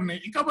lang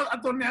attorney. Ikaw ba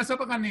attorney asa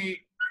ka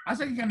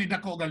ni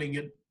dako galing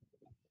yun?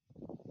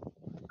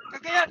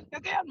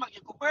 Kagayan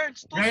magyud ko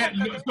Burns. Kaya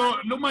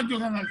so lumad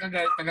yung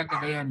nga taga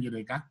Cagayan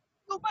gyud ka?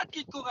 Lumad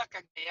gid ko nga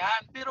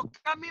Cagayan, pero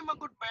kami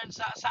magud Burns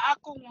sa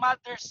akong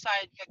mother's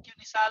side nga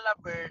Cunisala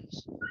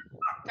Burns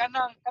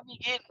kanang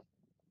Camiguin.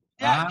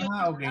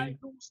 Okay.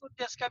 Lungsod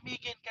des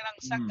Camiguin kanang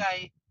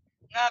Sagay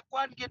nga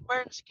kuan gid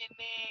Burns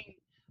kining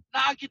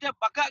naagid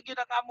baga gid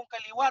ang among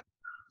kaliwat.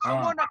 So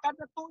mo na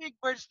kada tuig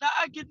Burns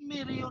naagid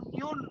mi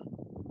reunion.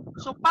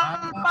 So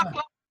palpak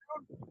lang.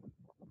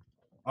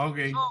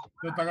 Okay.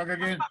 So taga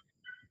Cagayan.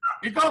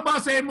 Ikaw ba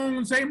sa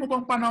imo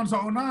bang panahon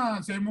sa una,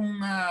 sa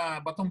imong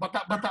batong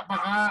bata pa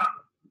ka,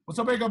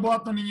 usabay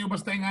gabuhaton ninyo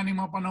basta nga ni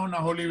mga panahon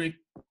na Holy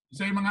Week?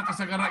 Sa mga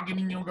kasagara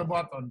gininyo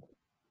gabuhaton?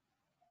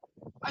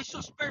 Ay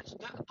suspect,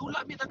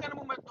 tula mi dagan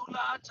mo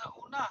magdulaan sa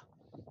una.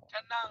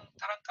 Kanang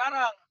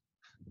karang-karang.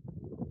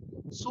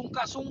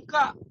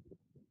 Sungka-sungka.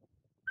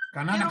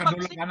 Kana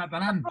nakadula kana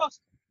tanan.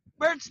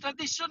 Burns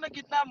tradisyon na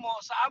gid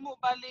namo sa amo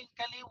baling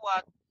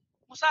kaliwat,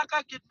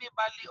 musaka gid mi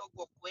bali og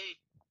walkway.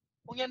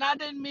 Kung yan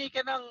natin mi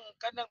kanang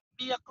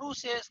Via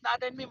Cruces,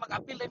 natin mi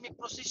mag-apil na mi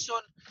prosesyon,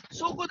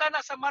 sugod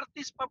na sa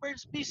Martes pa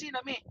Burns busy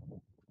na mi.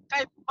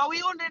 Kay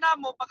pawion din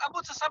namo pag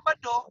abot sa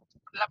Sabado,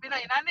 labi na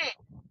inani.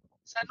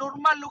 Sa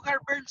normal lugar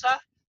Burns nga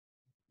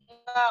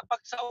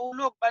pag sa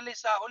ulog bali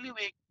sa Holy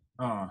Week,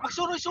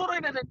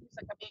 magsuroy-suroy na din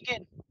sa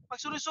Camiguin.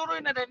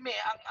 Magsuroy-suroy na din mi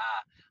ang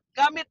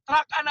gamit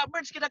truck ana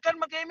Burns kidakan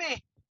magaymi.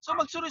 So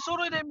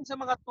magsuroy-suroy na mi sa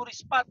mga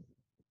tourist spot.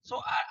 So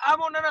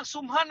amo na nang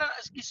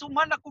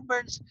sumhan ako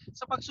Burns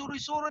sa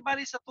pagsuroy-suroy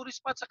bali sa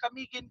tourist spot sa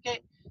Camiguin kay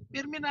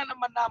pirmi na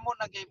naman namo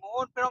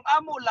nagaymoon pero ang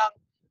amo lang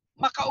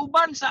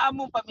makauban sa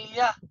among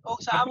pamilya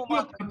o sa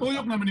among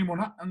tuyok naman nimo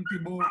na ang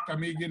tibo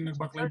Camiguin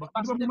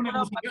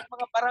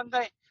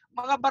nagbaklay-baklay.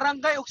 Mga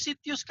barangay og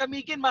sityos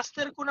Camiguin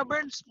master ko na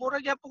Burns mura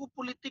gyud ko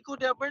politiko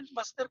dia Burns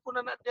master ko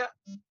na dia.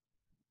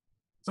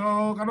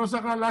 So kanusa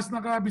ka last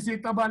na ka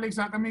bisita balik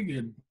sa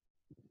Camiguin?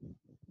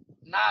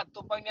 Na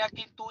tupang niya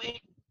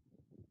tuig.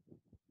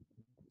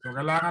 So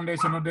kailangan day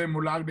sunod day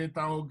mulag day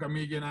tawag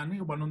Camiguin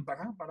ani ubanunta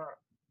ka para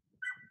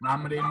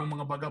naman day mo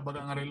mga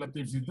baga-baga nga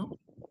relatives dito.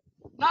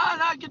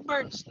 Na gid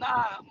Burns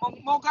na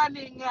mo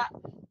gani nga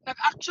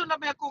nag-action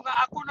na ba ako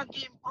nga ako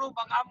nag-improve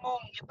ang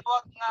among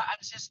gitawag nga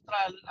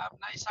ancestral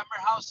na summer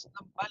house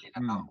ng bali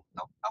na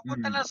ako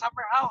tala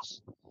summer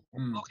house.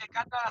 Okay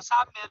kada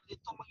summer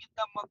dito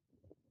magita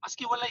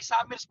maski walay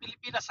summer sa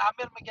Pilipinas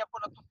summer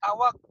magyapon atong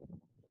tawag.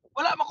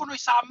 Wala man kunoy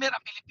summer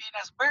ang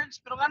Pilipinas Burns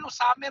pero ngano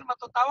summer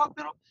matutawag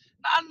pero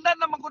naandan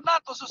naman gud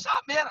nato so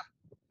summer.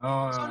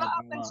 So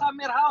naatay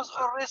summer house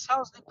or rest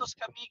house dito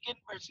sa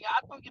Camiguin Burns nga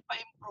atong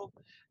ipa-improve.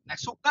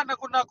 Nagsukan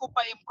ako na ako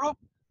pa-improve.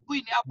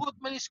 Uy, niabot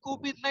man is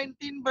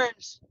COVID-19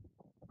 Burns.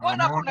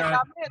 Wala ko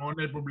nagamit. Mo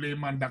na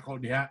problema dako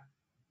diha.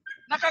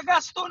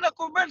 Nakagasto na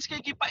ko Burns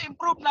kay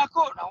gipa-improve na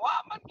ako.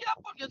 Nawa man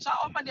gyapon gyud sa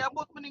man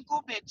niabot man ning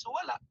COVID. So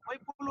wala,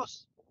 may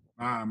pulos.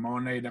 Mao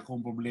na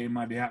dakong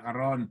problema diha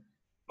karon.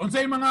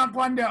 Unsay mga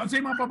kuan diha,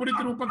 unsay mga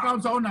paborito mong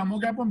pagkaon sa una? Mo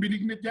gyapon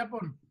binignit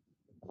gyapon.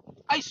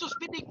 Ay sus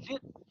binignit.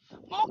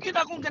 Mo gyud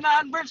akong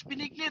ganahan Burns,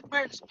 binignit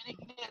Burns,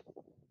 binignit.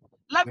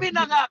 Labi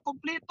na nga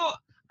kompleto.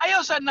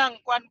 Ayaw sa nang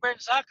kuan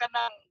Burns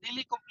kanang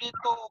dili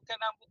kompleto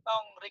kanang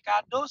butang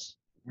Ricardos.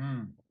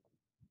 Ang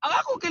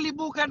ako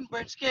kalibugan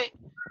Burns kay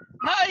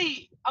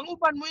naay ang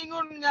uban mo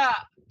ingon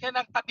nga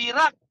kanang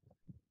tabirak.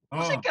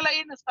 Kasi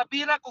kalain sa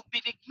tabirak ug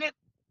binignit.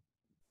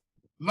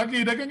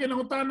 Lagi dagang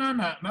ginangutana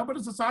na ba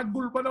sa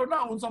sagol ba daw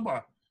na unsa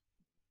ba?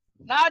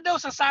 Na daw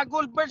sa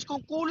sagol Burns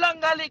kung kulang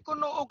gali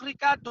kuno og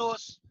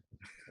Ricardos.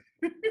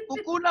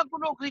 Kung kulang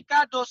kuno og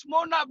Ricardos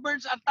mo na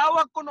Burns ang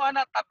tawag kuno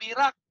ana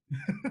tabirak.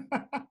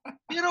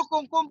 Pero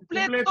kung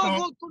kompleto Kompleto.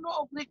 kung tuno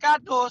og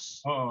Ricardos,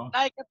 Oo.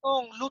 na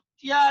katong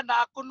lutya,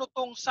 na ako no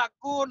tong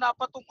sago, na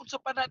patungkol sa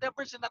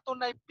panadaverse, na to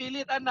na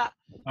pilit, ana.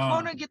 Mao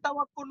Ah. nang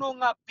gitawag ko no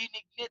nga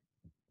binignit.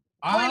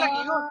 Mo lang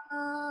ingon.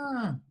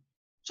 Ah.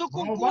 So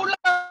kung Mao ba?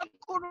 kulang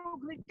ko no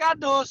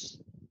Ricardos,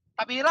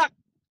 tabirak.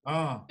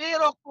 Ah.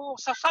 Pero kung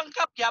sa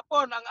sangkap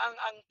yapon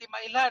ang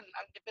timailan,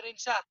 ang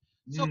diferensya.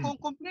 So Mm. kung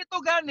kumpleto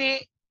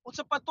gani,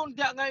 unsa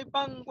patundya nga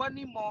ibang kuan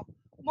nimo,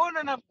 mo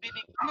na nang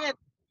binignit.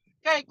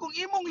 Kay kung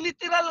imong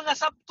literal nga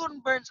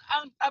Sabton Burns,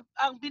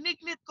 ang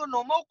binignit ko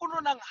no, mao kuno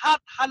ng hot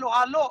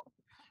halo-halo.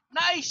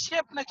 Na ay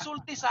chef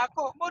nagsulti sa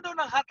ako, mo do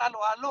ng hot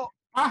halo-halo.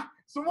 Ah,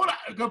 sumula.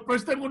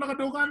 First time ko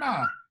nakadungan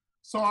na.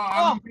 So,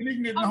 Oh, ang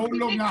binignit na ang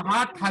hulog nga binignit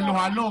hot ko no-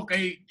 halo-halo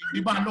kay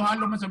di ba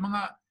halo-halo man sa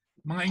mga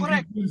Correct.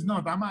 ingredients no,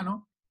 tama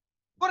no?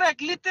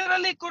 Correct,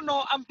 literally ko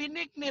no, ang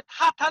binignit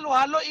hot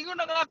halo-halo. Ingon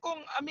ang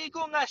akong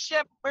amigo nga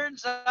chef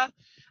Burns,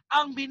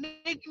 ang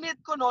binignit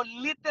ko no,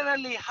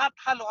 literally hot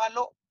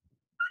halo-halo.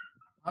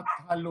 Hot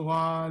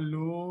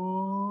halo-halo.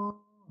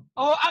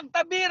 O ang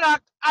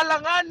tabirak,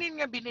 alanganin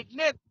nga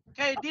binignit.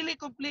 Kay dili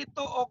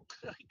kumpleto og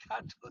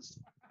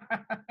Ricardos.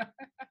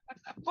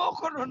 Mo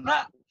kuno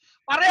na.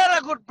 Pareha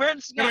good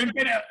Burns nga. Pero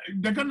hindi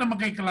dagan naman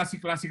kay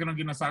klase-klase ka ng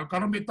ginasagol.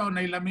 Karon bitaw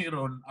na ilami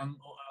ron ang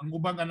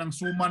ubang nga ng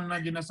suman na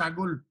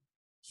ginasagol.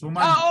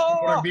 Suman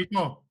Oo.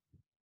 dito.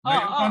 Oo,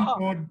 Dayon oo.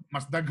 pod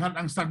mas daghan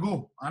ang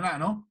sago, ana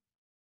no?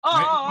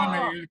 Oo.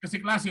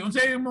 Kasi klase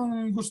unsa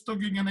imong gusto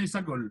gyud nga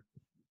naisagol?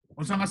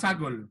 Unsa nga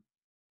sagol?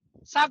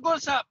 Sagol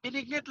sa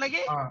binignit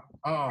lagi.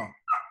 Oo.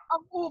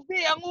 Ang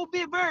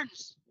ubi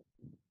Burns.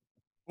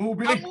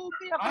 Ubi. Ang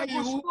ubi ako Ay,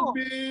 gusto.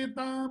 ubi,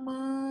 tama.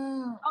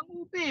 Ang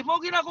ubi, mo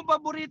gina akong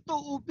paborito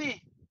ubi.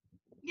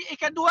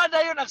 Ikaduha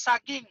dayon ang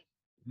saging.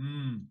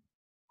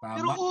 Tama.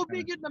 Pero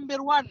ubi gyud number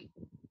 1.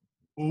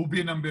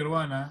 Ubi number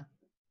 1 ha.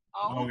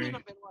 Ubi Okay.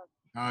 number 1.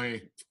 Okay.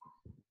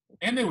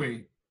 Anyway,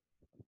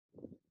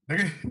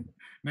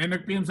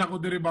 nagpim sa ko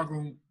diri ba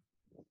kung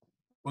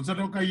sa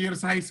daw ka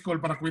years high school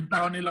para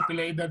kwentahon nila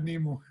pila edad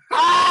nimo.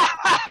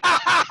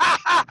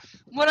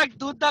 Murag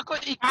duda ko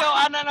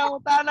ikaw ana na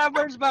utana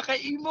Burns ba kay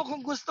imo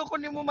kung gusto ko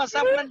nimo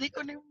masapnan di ko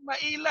nimo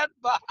mailan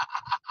ba.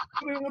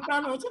 Pero mo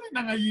talo sa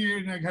nga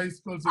year nag high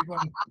school si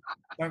kon.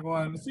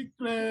 Takuan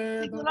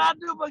secret.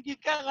 Sigurado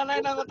magig ka kanay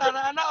na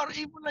utana ana or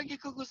imo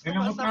lagi ko gusto Ano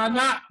mo masapnan.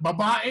 tana,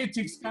 babae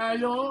chicks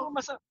kayo.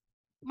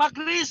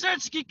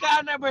 Mag-research gi ka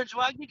na Burns,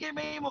 wag gi kay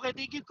may mo kay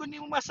di gid ko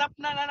nimo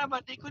masapnan ana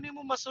ba, di ko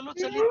nimo masulot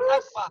sa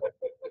litag pa.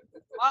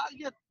 Wa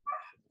gyud.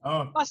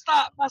 Oh.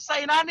 Basta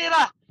inani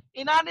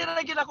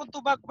ra gid akong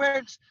tubag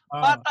Burns.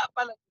 Bata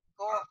pa lang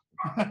ko.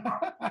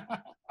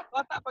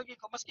 Bata pa gid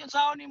ko. Maski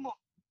unsaon nimo.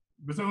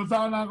 Gusto mo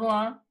saan ako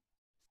ha?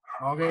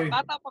 Okay.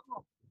 Bata pa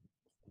ko.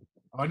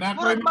 O na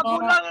ko Murag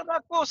magulang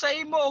ako sa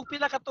imo og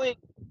pila ka tuig.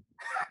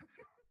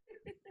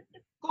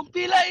 Kung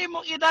pila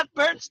imong edad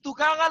Burns,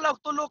 dugangan lang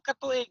og 3 ka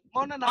tuig.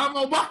 Mao na na.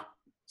 Amo ba?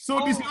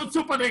 So 18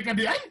 pa rin ka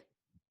di ay?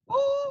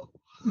 Oo.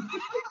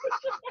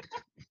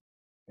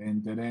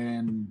 And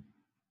then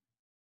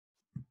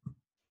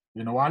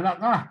Pinawala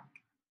ka.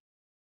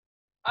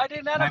 Adi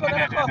na ko.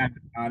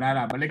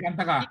 Nala, balikan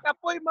ta ka.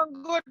 Ikapoy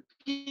manggod.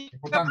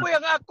 Ikapoy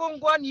ang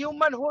akong kuan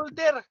human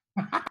holder.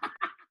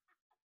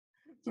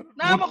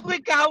 Nama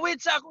ko'y kahawid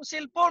sa akong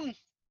cellphone.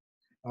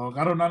 Oh,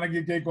 karon na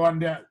naging kay kuan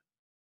dia.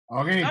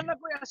 Okay. Ana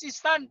ko'y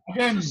assistant.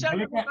 Again,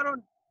 Social ko karon.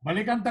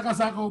 balikan ta ka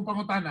sa akong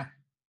pangutana.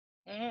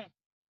 Mhm.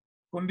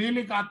 Kung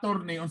dili ka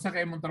attorney, unsa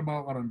kay imong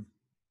trabaho karon?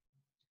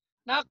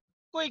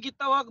 Nako'y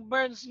gitawag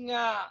Burns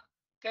nga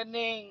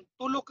kaning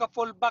tulo ka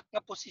fallback nga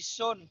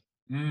posisyon.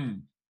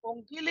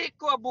 Kung dili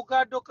ko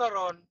abogado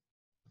karon,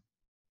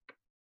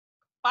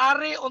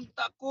 pare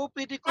unta ko,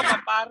 pwede ko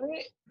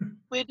mapare,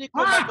 pwede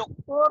ko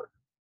ma-doktor,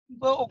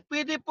 o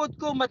pwede pod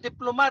ko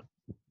ma-diplomat.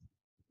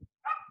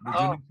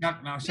 Oh.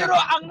 Pero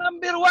ang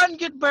number 1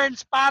 gid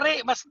Burns,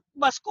 pare,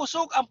 mas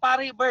kusog ang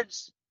pare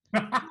Burns.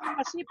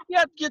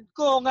 Masipyat gid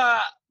ko nga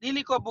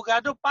dili ko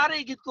abogado,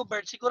 pare gid ko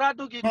Burns,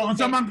 sigurado gid ko.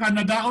 Unsa man ka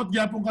nadaot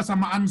gyapon ka sa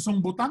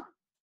maansong butang?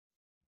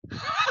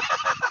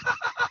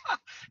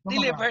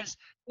 Dili Burns,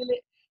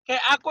 dili. Kay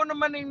ako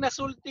naman yung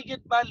nasulti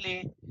gid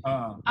bali,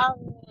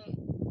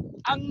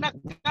 ang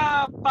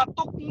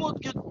nakapatukmod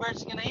gyud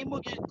Burns nga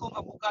nahimo gyud kong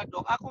abogado,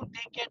 akong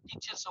daycare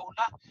teacher sa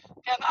una.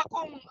 Kaya ang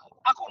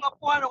akong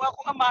apuhan o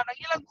akong ama, ang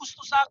ilang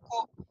gusto sa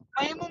ako,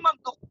 mahimo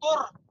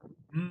mag-doktor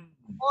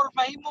or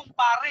mahimong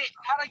pare,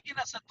 harag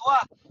gina sa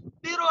duwa.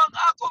 Pero ang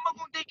ako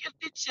magong daycare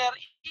teacher,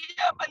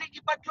 iya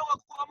maligibadlong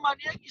ako ama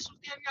niya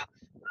gisultihan nga,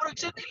 murag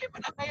sa dili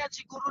man kaya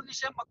siguro ni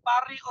siya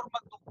magpare or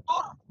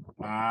magdoktor.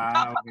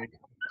 Okay.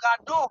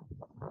 Abogado.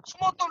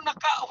 Sumotong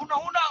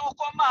nakahuna-huna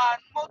ako amahan,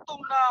 motong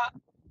na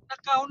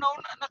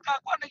nakahuna-huna,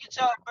 nakakuha na gid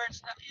sa Burns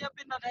na iya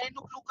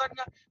pinanahinuglugan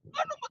nga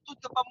ano matud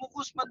ka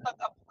pamugos man tag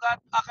abogado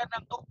akan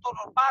ng doktor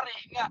or pare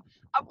nga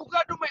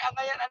abogado may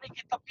angayan ani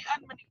kitapian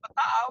maning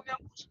mataaw nga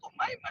gusto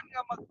may man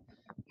nga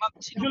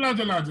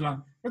Dala.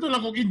 Ito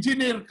lang kung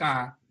engineer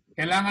ka,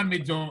 kailangan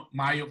medyo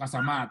mayo ka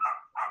sa math.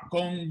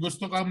 Kung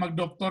gusto ka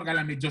mag-doktor,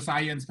 kailangan medyo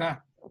science ka.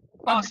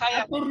 Pag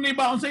Science. attorney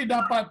ba unsay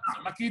dapat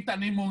makita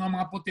nimo nga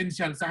mga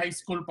potential sa high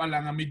school pa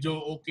lang nga medyo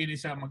okay ni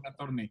siya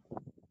mag-attorney?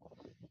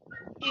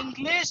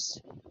 English,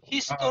 Ah,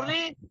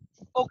 history,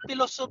 o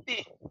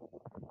philosophy.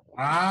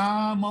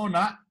 mao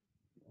na.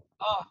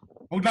 Oh.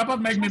 O dapat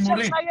may Social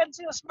memory.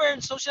 sciences, Bern.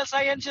 Social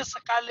sciences sa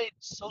college.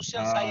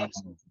 Social Ah,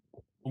 sciences.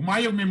 kung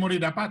mayong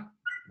memory dapat.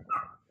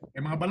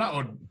 Kay mga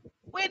balaod.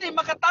 Pwede,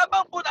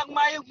 makatabang po ang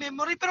mayong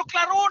memory. Pero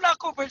klaro na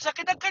ako, Bern. Sa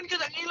kinagkan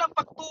yun ang ilang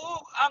pagtuo.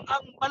 Ang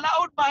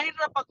balaod, mahir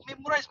na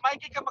pag-memorize. Mahir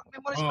ka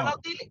mag-memorize. Oh,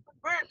 Balaod, dili,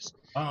 Burns.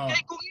 oo.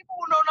 Kaya kung imo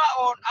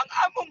unaw-naon, ang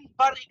among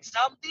bar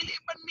exam, dili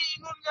man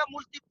miingon nga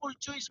multiple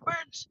choice,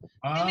 Burns.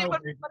 Dili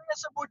man Okay. pareha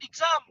sa board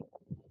exam.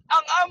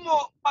 Ang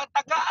amo,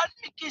 patagaan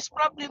mi case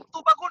problem,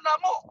 tubago na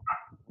mo.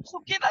 So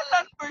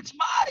kinahanglan, Burns,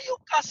 maayo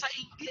ka sa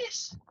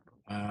English.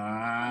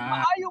 Kung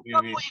maayo ka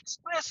Okay. mo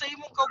express sa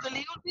imong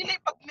kaugalingon, dili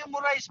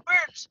pag-memorize,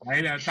 Burns.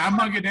 Ay,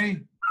 tama gid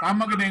ay.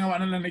 Tama gid nga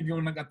wala lang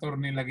yung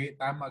nag-attorney lagi.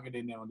 Tama gid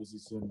ni ang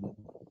desisyon.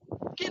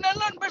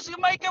 Kinahanglan, Burns,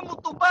 gamay ka mo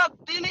tubag,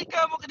 dili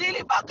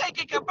bagay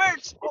kay ka,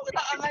 Burns. O kita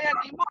angayan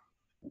nimo.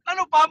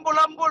 Ano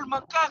pambol-ambol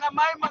magka nga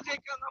may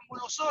magay ka nga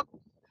mulusot.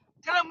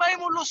 Kanang may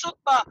mulusot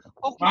ba?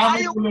 O May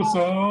maayo ka.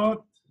 kulusot.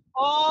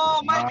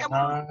 May ka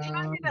Ah,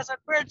 mulusot na sa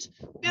Burns.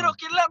 Pero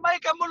kila may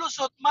ka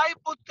mulusot, may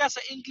put ka sa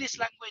English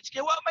language.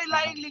 Kaya wa may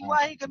laing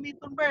lingwahe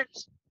gamiton,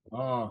 Burns.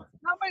 Oo.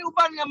 Na may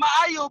uban nga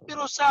maayo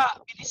pero sa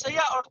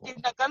Binisaya or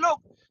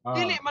Tinagalog,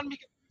 dili Oo. man mi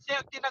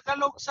Binisaya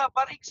Tinagalog sa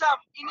bar exam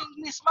in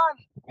English man.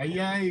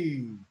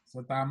 Ay. So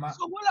tama.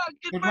 So wala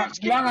gid,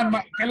 Burns,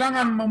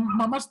 Kailangan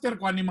ma-master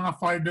ko ani mga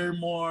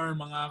furthermore,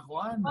 mga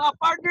kuan. mga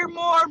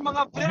furthermore,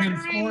 mga very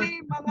Henceforth. really,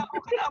 mga o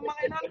kana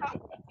mga inana.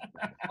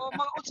 O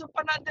mga unsa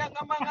pa na diyan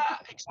nga mga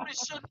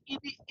expression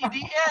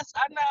EDS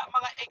ana,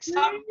 mga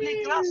example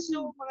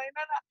grasyo, mga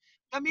inana.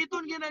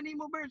 Gamiton gyud na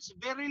nimo, Burns.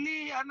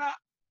 Verily ana.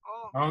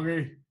 Oh.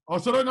 Okay.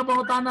 O sunod na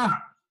pangutana.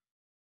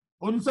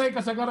 Unsay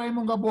kasagaray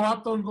mong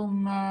gabuhaton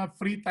kung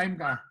free time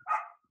ka?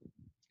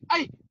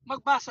 Ay,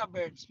 magbasa,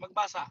 Burns.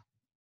 Magbasa.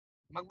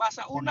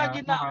 Una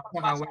gid na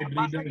magbasa. Wide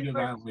Magbasa reader gid, yun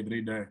Burns. wide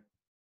reader.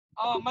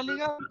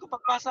 Malingaw ko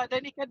pagbasa.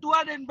 Then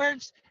ikaduha din,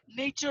 Burns,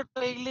 nature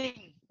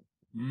trailing.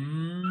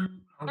 Kana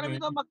Okay.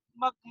 bitaw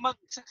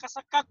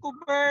magsaka ko,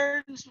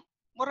 Burns.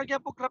 Murag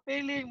gyapon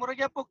rappelling,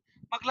 murag gyapon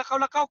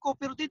maglakaw-lakaw ko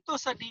pero dito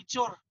sa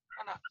nature.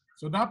 Ana.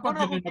 So dapat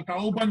Ano gid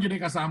magkauban gid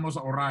kasama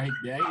sa orahik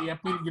di ay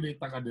iapil gid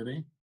ta ka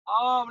diri.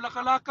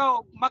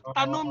 Maglakaw-lakaw,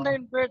 magtanom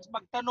din, Birds,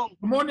 magtanom.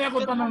 Kumo ni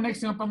ako Pero tanong next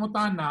nga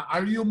pangutana,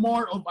 are you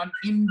more of an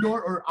indoor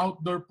or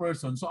outdoor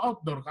person? So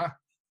outdoor ka.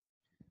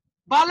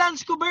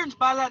 balance ko, Burns,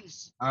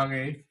 balance.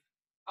 Okay.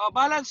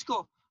 Balance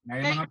ko.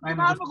 May Kay mga time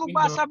ganahan gusto mo kog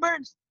indoor. basa,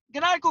 Burns.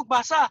 Ganahan kog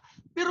basa.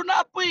 Pero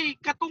naapoy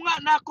katunga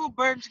na ako,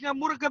 Burns, nga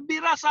murag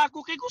bira sa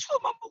ako kay gusto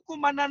man po ko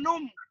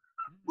mananom.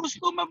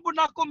 Gusto man po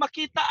na ako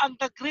makita ang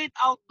the great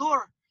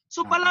outdoor.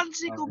 So balance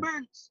ko, Okay.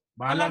 Burns.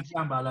 Balance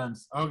lang,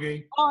 balance.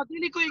 Okay.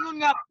 Dili ko ingon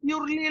nga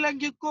purely lang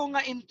gyud ko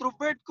nga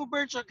introvert ko,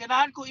 Burns, o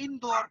ganahan ko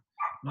indoor.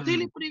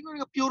 Dili po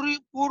ingon nga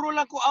puro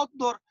lang ko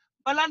outdoor.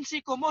 Balance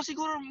ko mo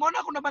siguro mo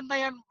na ako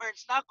nabantayan,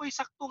 Burns, na ako'y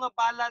sakto nga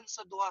balance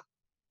sa duha.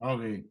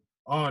 Okay.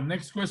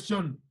 Next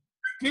question.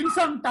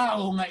 Kinsang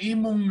tao nga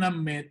imong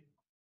na-met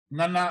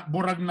nga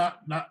burag na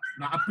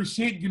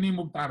appreciate gini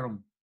mong tarong?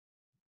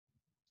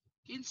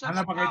 Kinsa Ano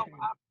sa pa tao.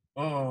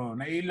 kayo?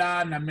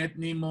 Naila, na-met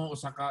nimo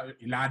usa ka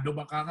ilado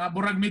ba ka nga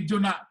burag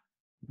medyo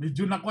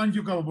na kuan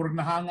ka, burag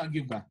nahanga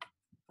gyud ka.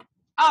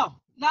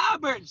 Naa,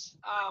 Burns.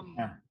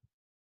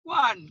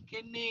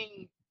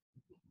 Kining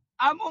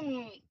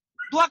among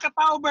duha ka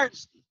tao,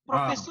 Burns.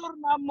 Professor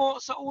namo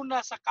sa una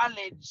sa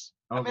college.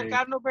 Okay.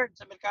 Amerikano, Burns,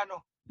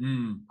 Amerikano.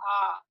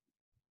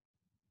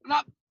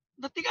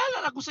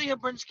 Natingalan ako sa iya,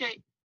 Burns,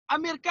 kay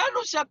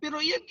Amerikano siya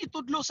pero iyang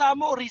itudlo sa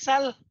amo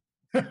Rizal.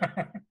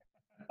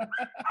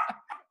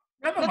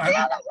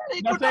 Natingalan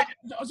ka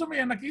Asa mo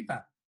yan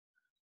nakita?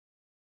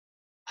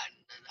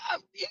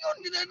 ingon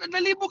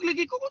nalibog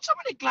lagi ko kung sa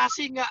man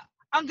klase nga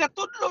ang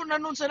gatudlo na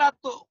nun sa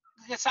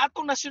sa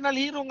atong national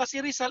hero nga si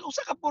Rizal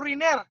usa ka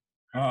foreigner.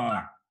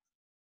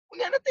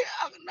 Unya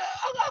ang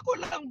ako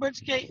lang, Burns,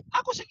 kay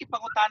ako sa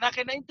ipangutana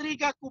kay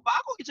naintriga ko ba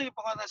ako gid sa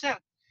ipangutana, sir.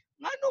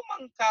 Ngano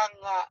man kang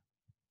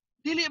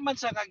dili man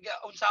sa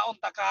unsaon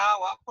ta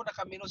kahawa ako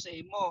nakamino sa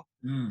imo.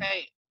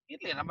 Kay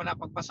hindi naman na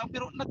pagbasa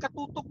pero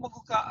nagkatutok mo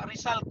ka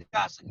Rizal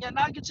ka nya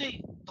na gyud say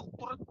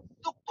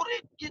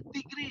doctorate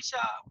degree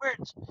siya,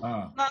 Burns.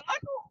 Na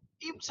ngano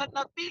sa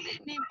napili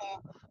nimo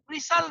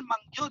Rizal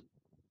man gyud.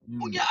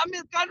 Unya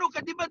Amerikano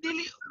ka di ba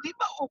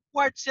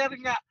awkward, sir,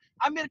 nga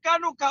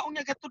Amerikano ka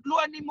unya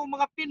gatudluan nimo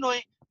mga Pinoy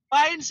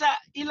bahin sa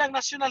ilang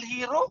national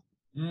hero?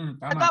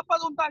 Tama. Dapat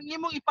untang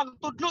imong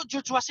ipangtudlo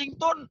George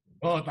Washington.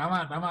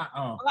 Tama.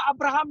 Mga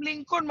Abraham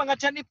Lincoln, mga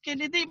John F.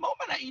 Kennedy, mao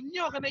man na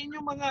inyo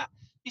mga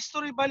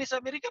history bali sa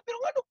Amerika pero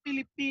ano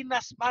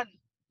Pilipinas man.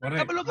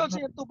 Kabalo ka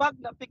sa tubag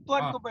na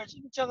piktuan ko, Burns.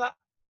 Siya nga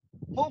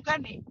mo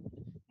gani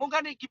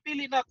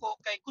gipili nako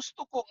kay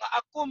gusto ko nga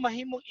ako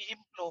mahimong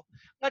ihemplo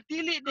nga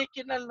dili day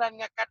kinahanglan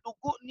nga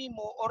kadugo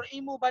nimo or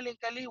imo baling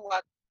kaliwat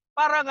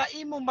para nga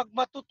imo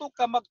magmatuto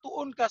ka,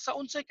 magtuon ka sa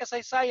unsay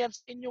kasaysayan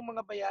sa inyong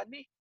mga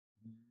bayani.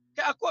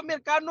 Kaya ako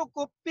Amerikano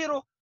ko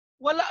pero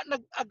wala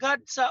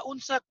nag-agad sa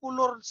unsa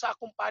kulor sa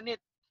akong panit.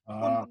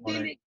 Kung Correct.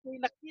 dili kay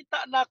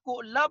nakita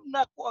nako, love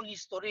nako ang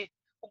history.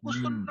 Kung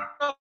gusto Mm.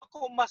 na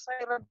ako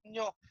masayran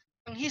nyo,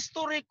 ang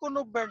history ko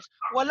no Burns,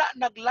 wala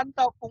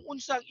naglantaw kung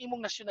unsa ang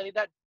imong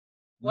nasyonalidad.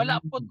 Wala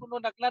pod Mm. kuno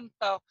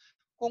naglantaw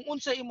kung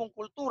unsa imong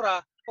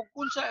kultura, kung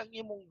unsa ang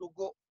imong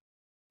dugo.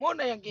 Mo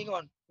na yang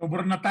gingon.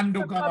 Sobrang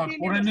natandog ka nga. Nagpabili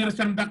na Foreigner sa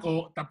siyang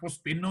dako, tapos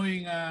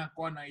Pinoy nga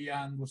kuan na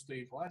iyang gusto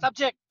ikuan.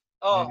 subject.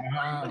 Oh,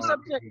 ang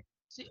subject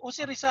Okay.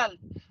 si Rizal.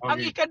 Ang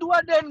Okay.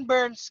 ikaduha din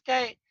Burns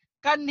kay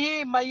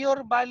kanhi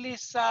mayor bali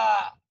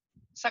sa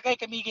Sakay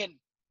Kamigin.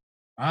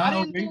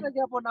 Parinti Okay. na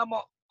gyapon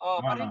namo. Oh,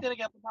 Ah. parinti na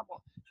gyapon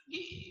namo.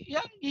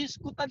 Yang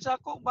gihisgutan sa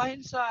ako bahin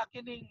sa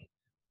kining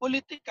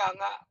politika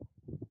nga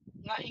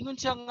ingon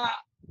siya nga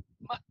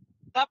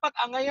dapat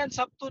angayan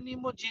sabto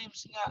nimo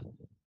James nga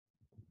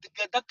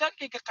daghan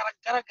kay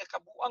kakarag-karag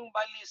kabuang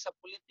bali sa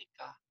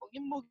politika. Kung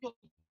imo gyud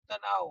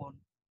tanawon,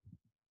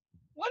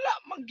 wala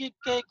man gid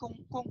kay kung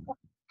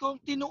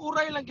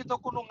tinuuray lang gid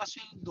kuno nga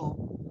sweldo,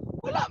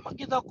 wala man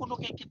gid kuno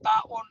kay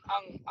kitaon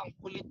ang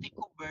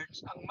politiko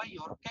Burns, ang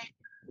mayor kay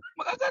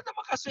magaganda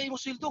man kasi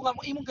imong sweldo nga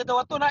imong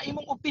gadawato na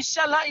imong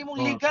opisyal ha, imong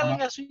legal Tama.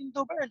 nga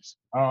sweldo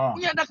Burns. Oo.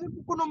 Unya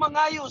kuno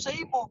mangayo sa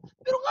imo,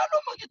 pero ngano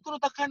man gid kuno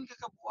daghan ka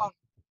kabuang.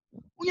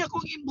 Unya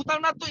kung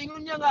imbutang nato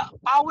ingon niya nga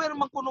power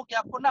man kuno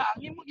gyapon na ang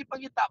imong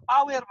gipangita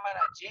power man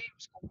na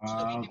James kung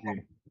gusto gid mo.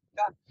 Okay.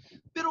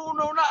 Pero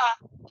una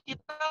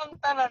kitang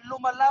tanan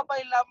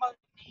lumalabay lamang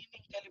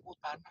niining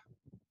kalibutan.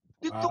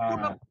 Dito ko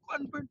na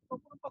convert pa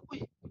ko.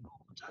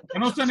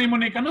 Kanusta nimo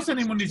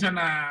ni siya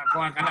na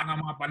kuha ka na nga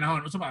mga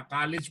panahon? Unsa ba?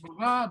 College pa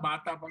ka?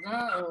 Bata pa ka?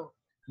 O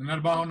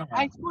nanarbaho na ka?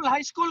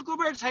 High school ko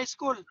Birds, high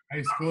school.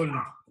 High school.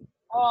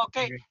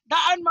 Okay.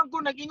 Daan man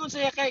ko nag-ingon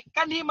saya kay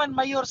kanhiman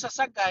mayor sa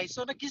Sagay.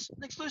 So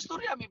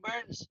nag-istorya mi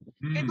Burns.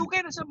 Kay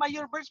dugay na sa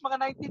mayor Burns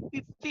mga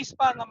 1950s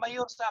pa nga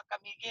mayor sa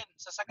Kamigin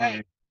sa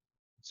Sagay.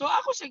 So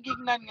ako sa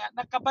gignan nga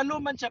nakabalo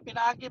man siya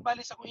pinaagi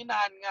bali sa kong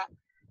inahan nga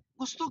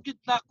gusto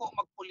gyud nako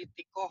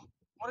magpolitiko.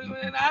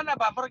 Murag ana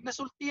ba, murag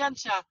nasultihan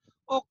siya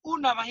o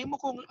kuna mahimo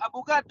kong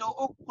abogado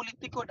o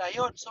politiko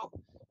dayon. So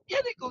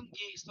yan kong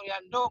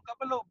giistoryando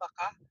kabalo ba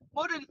ka?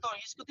 Mo dito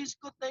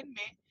hiskut-hiskut din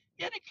me.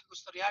 Yan kay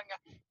gustoryahan nga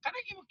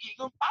kanang imong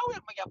giingon power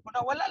magyapon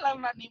na wala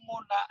lang na nimo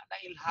na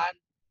nailhan.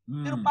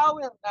 Pero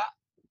power na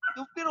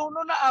pero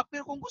uno na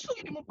pero kung gusto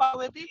gid mo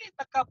power dili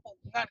ta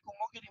kapugngan kung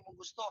mo gid mo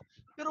gusto.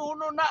 Pero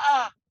uno na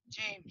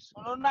James,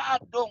 uno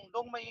na dong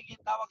may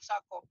gitawag sa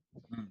ako.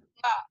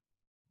 Nga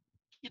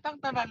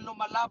kitang tanan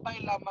lumalabay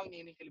lamang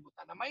nining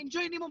kalibutan. Na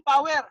ma-enjoy nimong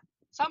power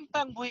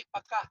samtang buhi pa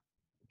ka.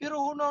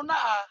 Pero uno na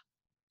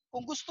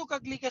kung gusto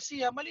kag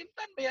ligasiya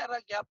malimtan bayara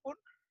gyapon.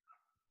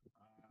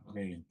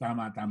 Okay,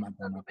 tama.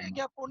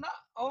 Gyapon na,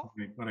 oh.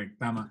 Correct,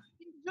 tama.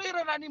 Enjoy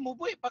ra na nimo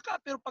buhi pa ka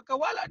pero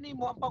pagkawala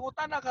nimo ang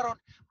pangutana karon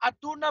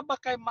aduna ba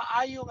kay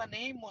maayo nga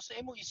nimo sa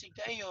imong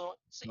isikayo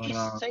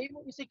sa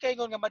imong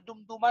isikayo nga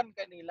madumduman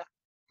kanila.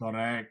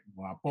 Correct.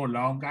 Wapo,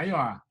 laong kayo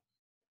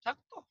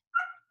Sakto.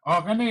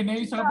 Oh, kani na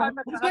isa ba?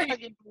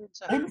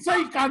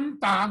 Unsay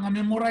kanta nga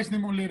memorize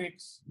nimong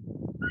lyrics?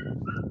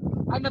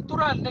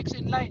 Natural, next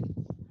in line.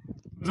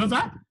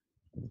 Sa?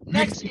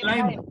 Next in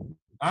line.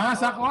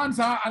 Sa kuan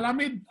sa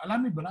Alamid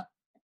ba na?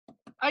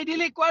 Ay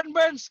dili kuan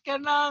Burns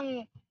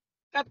kanang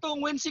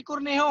katong Wincy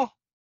Cornejo.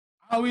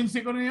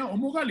 Wincy Cornejo,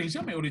 umugali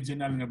siya may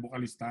original nga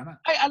bokalista na.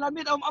 Ay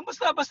Alamid,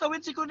 basta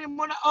Wincy Cornejo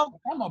mo na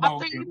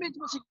after image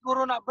mo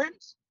siguro na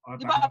Burns.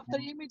 Di ba after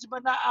image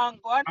ba na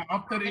ang kuan?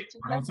 After it,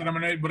 sa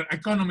naman na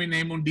economy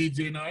na imong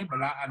DJ na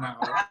balaan na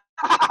ako.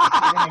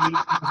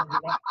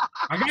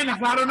 Again,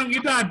 naklaro ng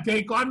edad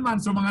kay kuan man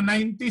so mga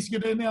 90s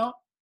gyud niyo.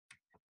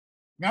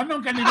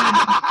 Nganong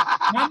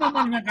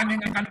man nga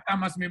kanina kanta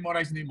mas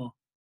memorize nimo?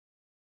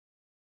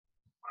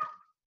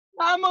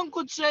 Namang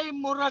kung siya'y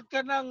murag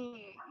ka ng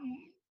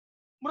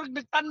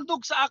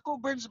nagtandog sa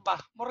ako, Burns ba?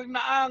 Murag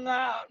na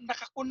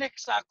nakakonect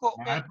sa ako.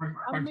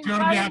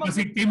 Pag-sure diha,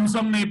 pasig team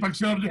song na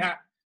pag-sure diha.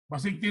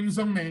 Pasig team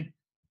song na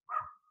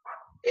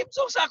Team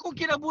song sa akong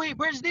kinabuhi,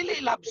 Burns, dili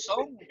love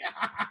song.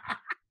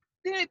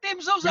 Dili team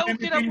song sa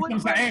akong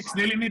kinabuhi, Burns.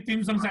 Dili ni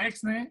team song sa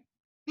X na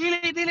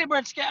Dili,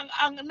 Burns. Kaya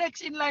ang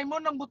next in line mo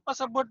nang but pa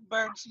sa board,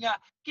 Burns, nga,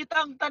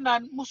 kitang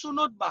tanan,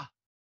 musunod ba?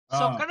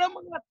 So, kanang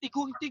mga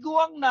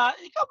tigong-tiguang na,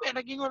 ikaw ba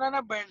nagingon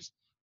na Burns,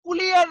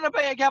 pulihan na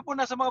ba yagyapon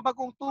na sa mga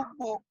bagong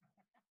tubo?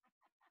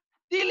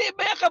 Dili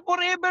ba ka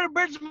forever,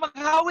 Burns,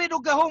 maghawid o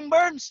gahong,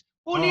 Burns?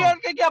 Pulihan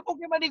ka gyapon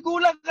kay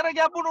manigulang, karang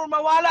gyapon o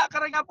mawala,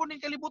 karang gyapon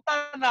ng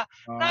kalibutan na,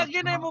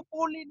 naginay mo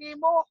puli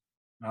nimo.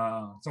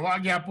 So,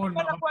 wag gyapon.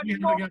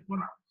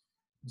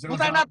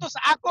 Buta na to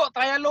sa ako,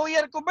 trial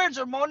lawyer ko, Burns,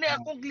 or mo ni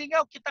akong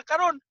glingaw, kita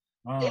karon.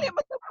 Dili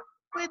ba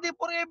pwede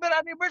forever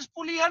ani Burns,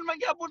 pulihan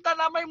magyapon ta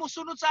namay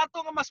musunod sa ato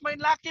nga mas may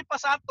laki pa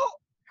sa ato.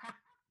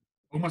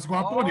 O mas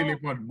gwapo dili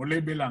pod, mo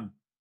level lang.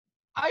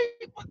 Ay,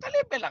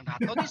 magka-level lang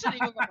nato. Di sa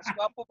inyo nga mas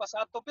gwapo pa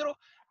sa ato, pero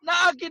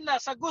naagin na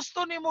sa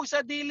gusto nimo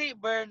sa dili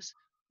Burns,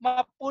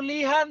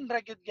 mapulihan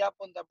ra gyud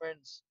gyapon ta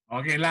Burns.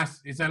 Okay,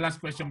 isa last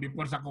question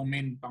before sa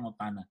main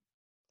pangutana.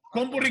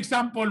 Kung for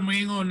example,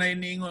 moingon na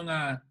iniingon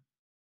nga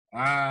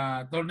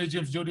Attorney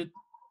James Judith,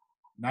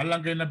 nalang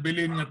kayo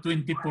nabilin nga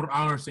 24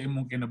 hours sa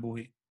imong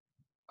kinabuhi.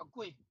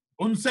 Agoy.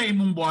 Unsa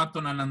imong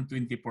buhaton na ng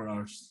 24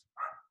 hours?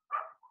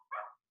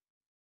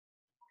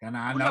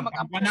 Kana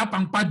Una,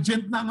 pang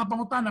pageant na nga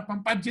pangutana,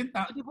 pang pageant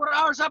na. 24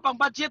 hours ha, pang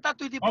budget ha,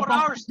 24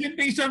 hours. Pageant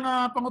na isang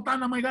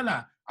pangutana may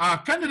gala.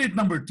 Candidate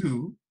number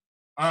 2.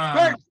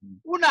 First,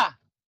 una,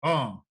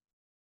 Oh.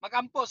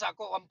 magampo sa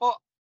ako, ampo.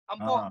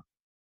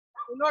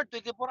 Lord,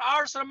 24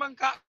 hours naman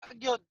ka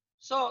gyud.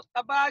 So,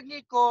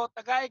 tabagi ko,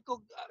 tagay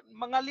ko,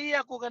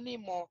 mangaliya ko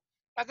ganimo,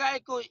 tagay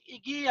ko,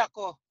 igiya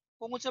ko,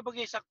 kung unsa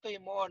bagay sakto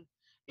imoon.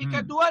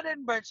 Ikaduha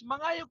din, Burns,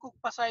 mangayo ko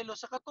pasaylo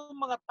sa katong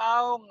mga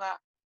tao nga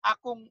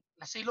akong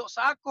nasilo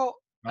sa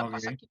ako,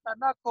 napasakitan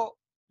ako,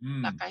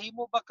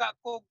 nakahimo ba ka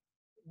ko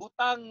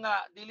butang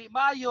nga dili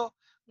maayo,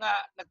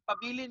 nga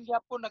nagpabilin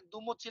gyapon,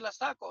 nagdumot sila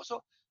sa ako.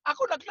 So,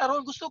 ako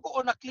naglaron, gusto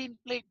ko on a clean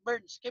plate,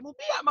 Burns. Kay mo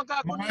biya man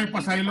ka ako Mga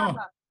pasaylo.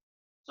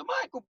 So,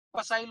 mga ko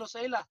pasaylo sa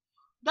ila.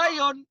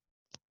 Dayon,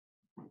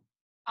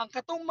 ang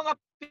katong mga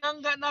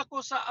pinangga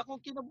nako sa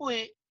akong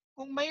kinabuhi,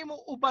 kung may mo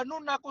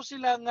ubanon nako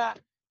sila nga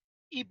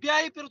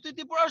ibiyahe pero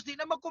 24 hours di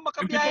naman ko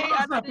makabiyahe.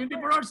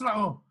 24 hours na,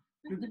 oh.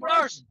 24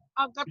 hours.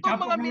 Ang katong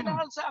mga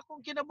minahal sa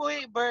akong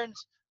kinabuhi,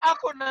 Burns,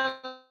 ako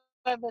na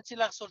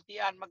silang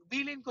sultian.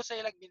 Magbilin ko sa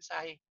ilang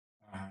mensahe.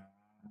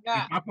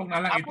 Itapok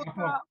na lang, itapok.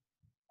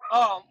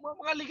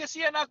 Mga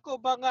ligasiyan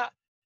ako ba nga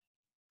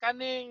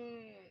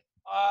kaning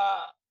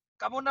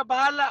kamo na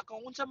bahala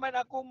kung unsa man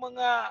akong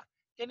mga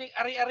kining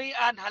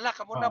ari-arian, hala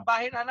kamo na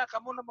bahin ana,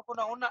 kamo na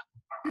makunahuna.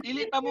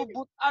 Dili ta mo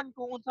butan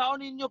kung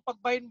unsaon ninyo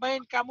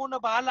pagbahin-bahin, kamo na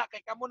bahala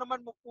kay kamo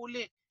naman mo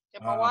puli. Kay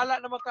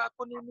mawala naman ka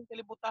ako nimong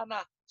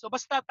kalibutana. So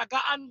basta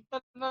tagaan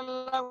na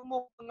lang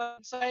mo nga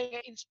say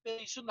nga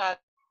inspirational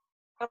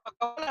para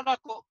pagkawala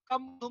nako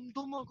kam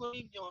dumdumon ko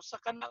ninyo sa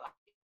kanang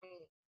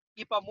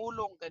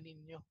ipamulong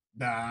kaninyo.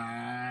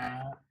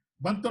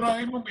 Banto na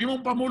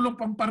imong pamulong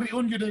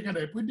pamparion gyud ka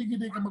dai. Pwede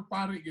gyud ka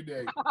magpari gyud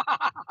dai.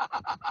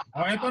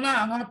 Ito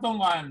na ang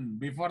atong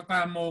before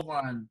ta mo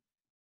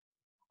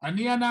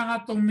aniya na ang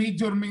atong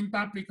major main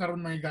topic karon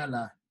may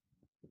gala.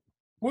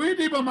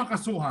 Pwede ba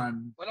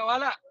makasuhan?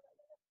 Wala.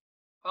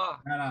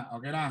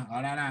 Okay na.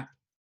 Wala na.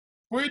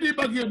 Pwede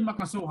ba gyud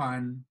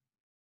makasuhan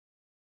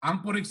ang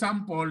for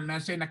example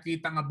na siya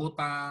nakita nga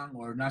butang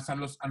or nasa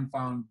lost and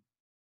found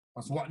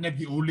paswa niya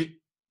giuli?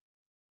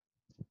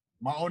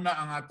 Mauna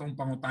ang atong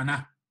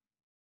pangutana.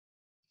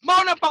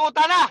 Mauna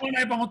pangutana. Ang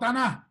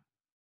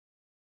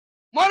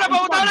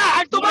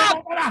tubag.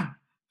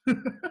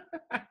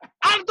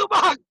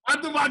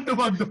 Ang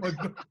tubag.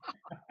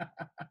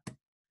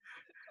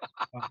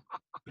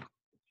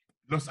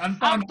 Lost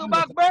and found. Ang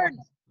tubag,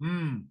 Burns.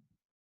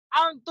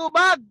 Ang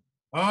tubag.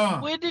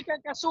 Pwede kang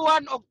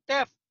kasuhan og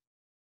theft.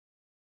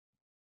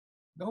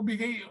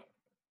 Bigay.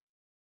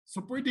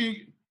 So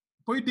pwede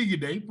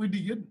gid.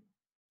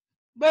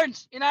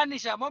 Burns, inani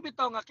siya. Mo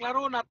bitaw nga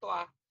klaro na to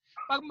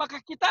Pag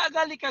makakita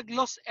agali kag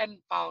lost and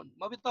found,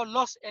 mo bitaw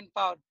lost and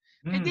found.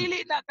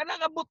 Dili na kana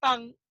nga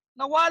butang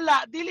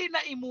nawala, dili na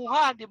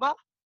imuha, di ba?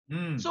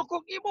 So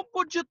kung imo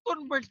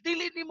pudyuton, Burns,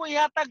 dili nimo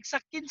ihatag sa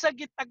kinsa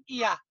gitag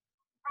iya.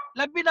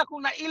 Labi na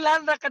kung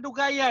nailhan ra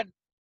kadugayan.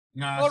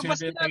 Or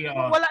mas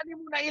wala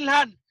nimo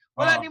nailhan.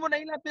 Nimo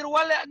nailhan pero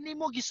wala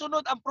nimo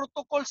gisunod ang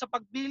protocol sa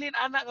pagbilin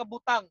ana nga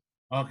butang.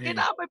 Okay.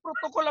 Kinaabay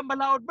protocol ang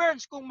balaod,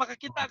 Burns, kung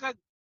makakita kag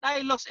na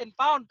lost and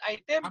found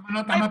item.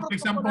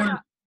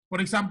 Tama. For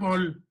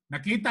example,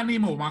 nakita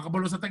nimo mga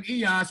kabalo sa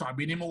tag-iya, so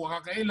abi nimo wa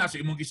ka kaila,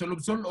 so imong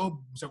gisulob-sulob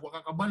sa wa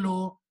ka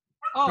kabalo.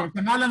 So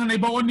kangalan nga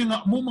naibawon ni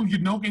nga mo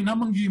manggidnaw kay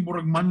namang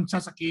gimurag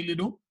mancha sa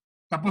kilido.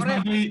 Tapos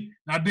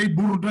naday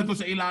burod na to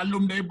sa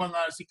ilalom dai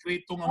mga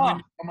sikreto nga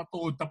may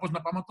pamatuod, tapos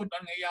napamatud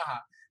ang iyaha.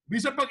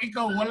 Bisa pag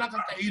ikaw wala ka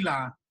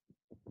kaila,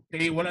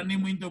 kay wala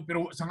nimo into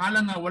pero sa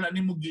ngalan nga wala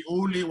nimo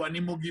giuli, wala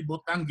nimo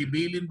gibutang,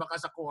 gibilin baka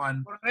sa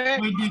kuan.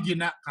 Pwede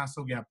gina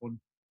kaso gyapon.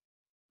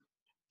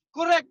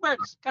 Correct,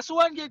 Burns.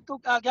 Kasuhan gyud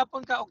ko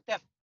gyapon ka og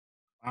theft.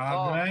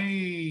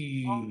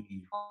 Agay.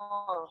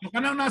 So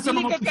kanang nasa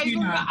mga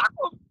opisina.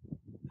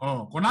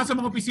 Kung nasa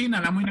mga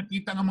opisina namoy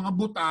nakita nga mga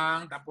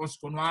butang tapos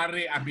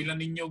kunwari abilan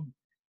ninyo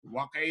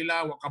wa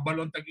kaila, wa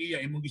kabalon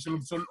tag-iya imong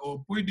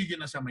gisulod-sulob, pwede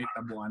gina sa may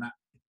tabuana.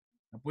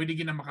 Pwede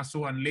gina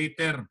makasuhan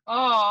later.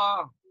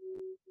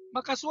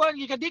 Makasuhan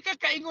gi di ka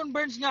kaingon,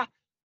 Burns, nga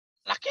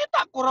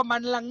nakita ko ra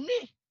man lang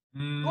ni.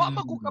 Wa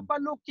ba ko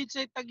kapalukid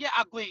sa tagya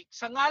agoy.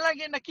 Sa ngalan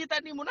gyud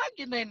nakita nimo na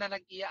ginay na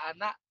nag-iya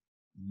ana.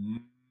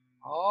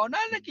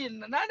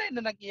 Nanay na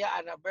nag-iya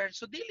ana,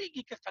 Burns. So dili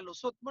gi ka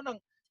kalusot mo nang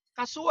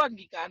kasuhan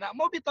gi ka ana.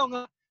 Mo bitaw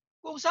nga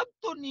kung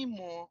sabto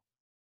nimo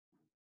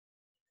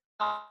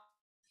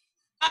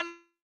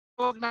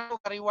wag na ko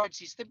reward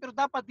system pero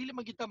dapat dili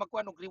man kita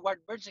magkuha og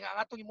reward, Burns, nga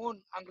ang atong imon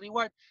ang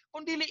reward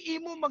kung dili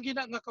imo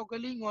magina nga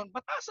kaugalingon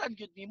batasan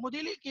gyud nimo,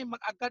 dili kay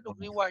mag-agad og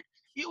reward,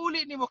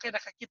 iuli nimo kay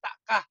nakakita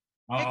ka.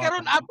 Kay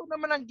karon ato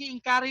naman ang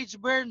gi-encourage,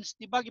 Burns,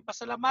 di ba,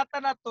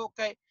 gipasalamatan nato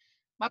kay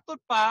matud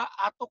pa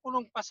ato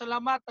kunong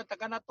pasalamat at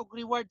taga natog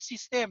reward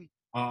system.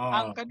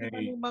 Ang Okay.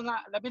 kaning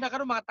mga labi na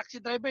karon mga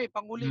taxi driver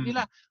panguli Mm.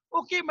 nila.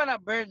 Okay man na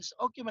Burns,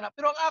 okay man na.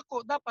 Pero ang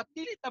ako dapat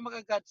dili ta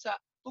magagad sa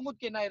tungod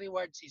kay na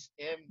reward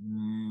system.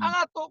 Mm. Ang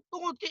ato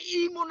tungod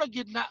kay imo na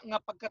gid na nga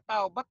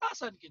pagkatao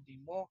batasan gid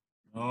mo.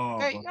 Oh,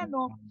 Kay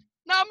ano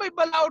na may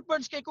balaod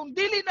Burns kay kung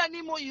dili na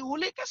nimo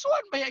ihuli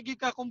kasuhan bayagi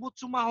ka kung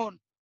butsumahon.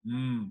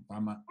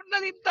 Tama. Kung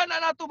nalimtan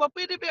na nato ba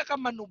pwede ba ka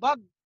manubag?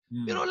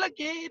 Pero Mm.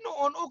 lagi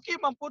noon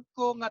okay man pud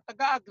ko nga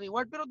taga-ag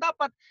reward pero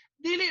dapat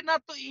dili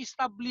nato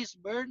i-establish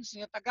Burns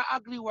nga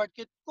taga-ag reward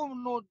kit kung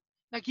no,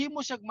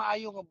 naghimo siya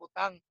maayo nga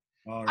butang.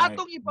 All right.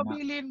 Atong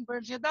ipabilin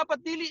Burns nga dapat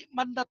dili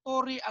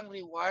mandatory ang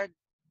reward.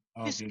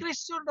 Okay.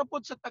 Discretion na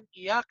pud sa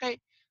tag-iya kay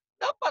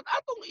dapat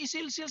atong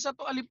isilsil sa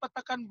to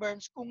alimpatakan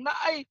Burns kung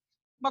naay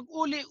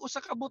mag-uli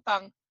usa ka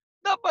butang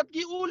dapat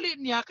giuli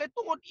niya kay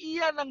tungod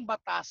iya ng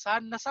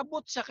batasan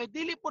nasabot siya kay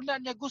dili pud na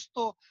niya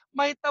gusto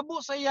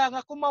mahitabo sa iya nga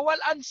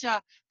kumawalan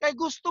siya kay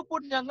gusto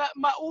pud niya nga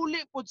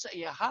mauli pud sa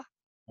iya ha.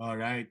 All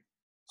right.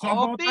 So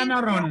Oh, about pay na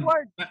ron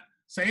forward.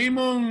 sa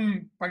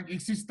imong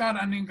pag-existar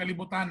aning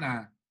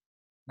kalibutana,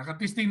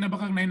 nakatisting na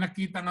ba kang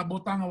nakita nga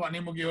butang nga wa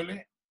nimo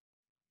giuli?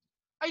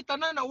 Ay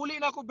tanan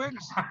nauli na ako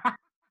Burns.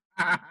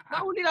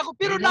 Nauli na ako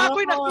pero Very na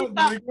ako'y good,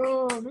 nakita. very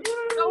good.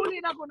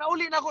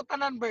 Nauli na ako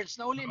tanan Burns.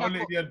 Nauli na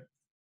Uli ako. yan.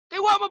 Kay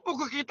wa man pud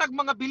ko kitag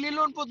mga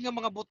bililon pud nga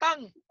mga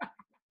butang.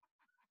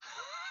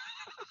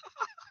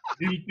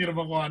 Filter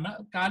ba ko ana?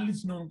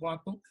 College noon ko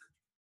ato.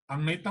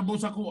 Ang naitabo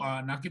sa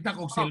kuha, nakita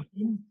ko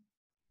cellphone.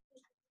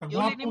 Iuli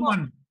Gwapo nimo.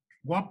 man.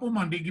 Gwapo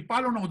man. Di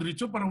gipalo na ko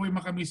diretso para way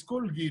makamiss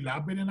call.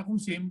 Gilabi na akong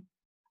SIM.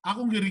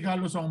 Akong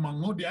girigalo sa akong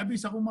manghod. Di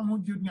abis akong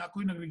manghod yun nga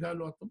ako'y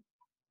nagregalo ato.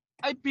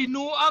 Ay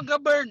pinuang ka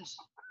Burns.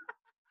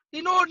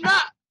 Tinuod na.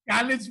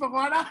 College pa ko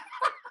ana.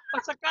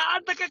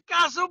 Pasakaan na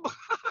kakaso.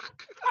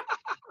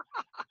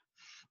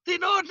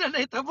 Tinuod na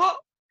naitabo.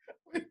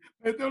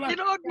 Ito lang.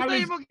 Tinuod na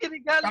College. imong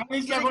kinigal.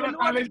 College ako na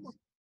college.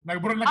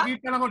 Nagbro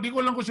nakita lang ko. Di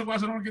ko lang ko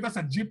sukaso nung kita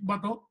sa jeep ba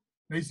to?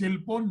 May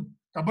cellphone.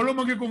 Kabalo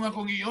magi ko nga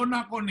kung iyon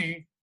ako ni.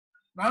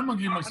 Na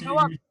magi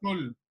mag-miss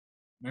call.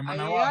 May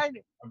manawag.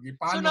 Ayan.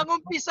 Pag-ipalo. So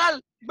nangumpisal,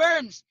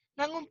 Burns,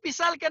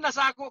 nangumpisal ka na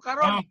sa ako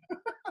karon.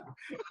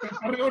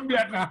 Pareon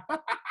biya ka.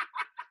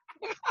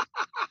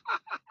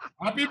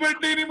 Happy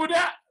birthday ni mo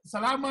da.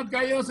 Salamat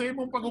kayo sa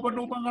imong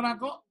pag-uban-uban nga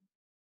nako.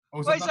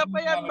 Oy, isa pa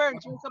yan,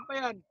 Burns. Isa pa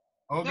yan.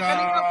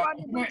 Nakalingaw ko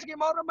ani Burns. Sige,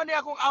 mauro man ni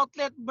akong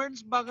outlet,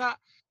 Burns, baga.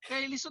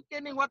 Kay lisod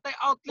kay ning watay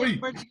outlet, Uy,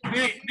 Burns.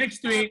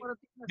 next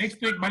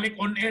week, balik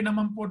on air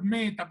naman pod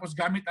me. Tapos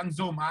gamit ang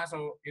Zoom ha.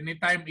 So,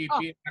 anytime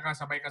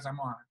nakasabay ka sa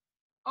mo ha.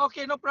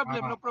 Okay, no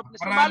problem, no problem.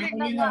 So, Para balik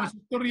na lingaw, nga.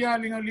 istorya,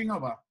 lingaw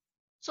ba?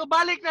 So,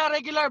 balik na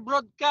regular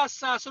broadcast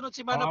sa sunod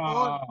semana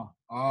po.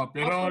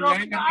 Pero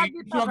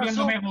isuwag lang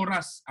gamay ang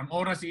oras. Ang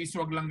oras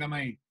isuwag lang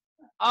gamay.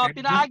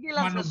 Pinaagi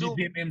lang sa Zoom.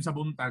 BGMM sa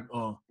buntag.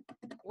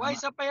 Why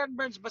sa pa yan,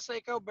 Burns? Basta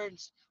ikaw,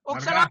 Burns. O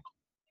salamat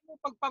mo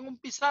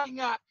pagpangumpisa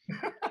nga.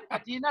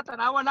 Gina,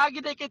 tanawa lagi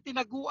day kay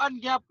tinaguan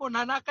gyapon.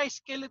 Hanakay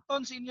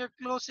skeletons in your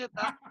closet,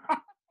 ha?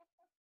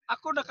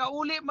 Ako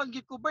nakauli man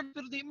gyud ko Burns,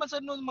 pero di man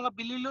sa nun mga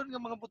bililon nga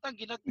mga butang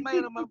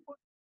ginagmay raman po.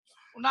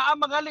 Unaa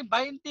magaling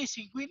 20,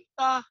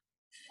 50.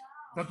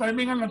 Sa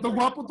timingan lang, ito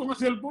gwapo ito nga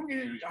cellphone.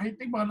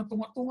 High-tech ba?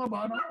 Natunga-tunga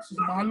ba? Sa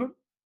mahalon?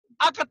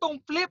 Katong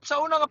flip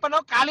sa una nga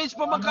panahon, college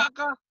pa man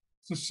ka.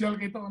 Social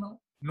kito, ano?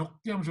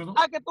 Nokia mo siya to.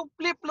 Katong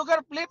flip,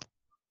 lugar flip.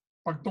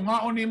 Pag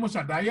tungaon mo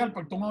sa dial,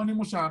 pag tungaon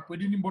mo sa,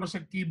 pwede ni mura sa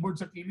keyboard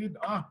sa kilid.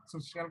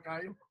 Social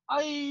kayo.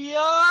 Ay!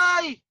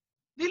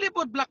 Dili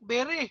po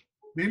BlackBerry.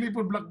 Dili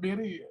po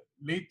BlackBerry.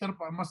 Later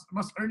pa,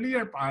 mas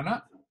earlier pa,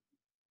 na?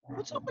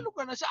 Unsa pa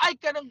lugar na siya? Ay,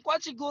 kanang kuan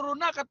siguro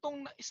na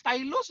katong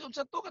stylus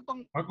unsa to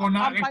katong ako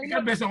na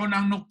beso ko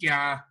ng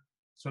Nokia.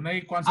 So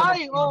naikuan sa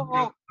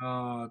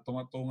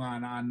tunga-tunga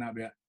na ana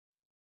biya.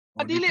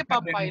 Dili pa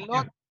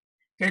pilot.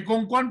 Kay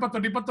kung kuan pa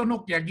to di pa to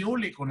Nokia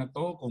giuli ko na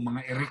to kung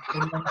mga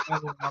Ericsson lang to,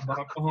 mga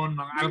baratohon,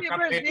 mga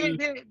Alcatel.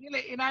 Dili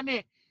inani.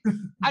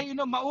 Ay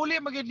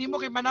mauli magid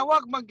nimo kay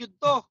manawag magyud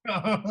to.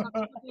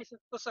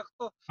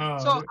 Sakto.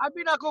 So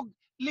abi na kog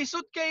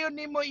lisod kayo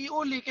nimo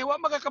iuli kay wa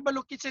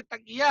magakabalukit sa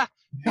tag-iya.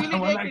 Dili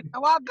kay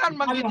tawagan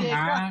magid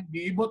ka.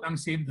 Giibot ang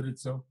SIM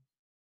diretso.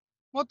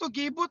 Mo to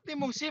giibot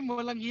nimong SIM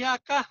walang iya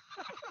ka.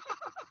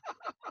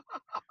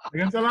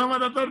 Daghang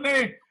salamat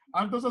attorney.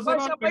 Anto sa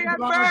sunod.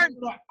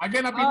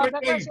 Again, happy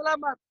birthday.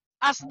 Salamat.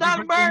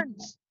 Asdang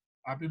Burns.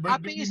 Happy birthday.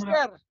 Happy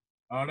Easter.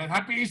 Alright,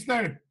 happy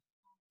Easter.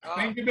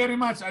 Thank you very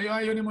much.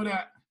 Ayo ni mo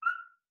na.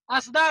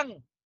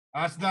 Asdang.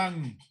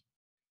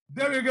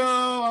 There we go.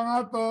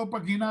 Ang ato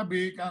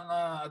paghinabi kang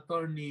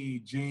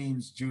attorney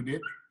James Judith.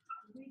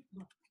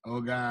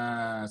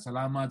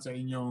 Salamat sa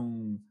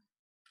inyong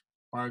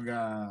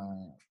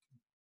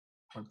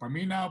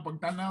pagpaminaw,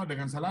 pagtanaw.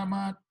 Daghang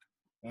salamat.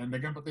 And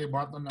daghang pati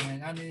button na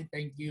ngayon ani.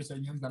 Thank you sa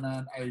inyong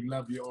tanan. I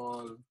love you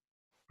all.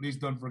 Please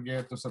don't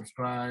forget to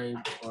subscribe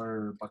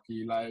or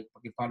paki-like,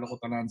 paki-follow ko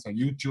tanan sa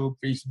YouTube,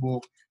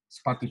 Facebook,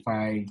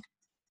 Spotify.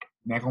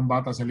 May akong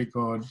bata sa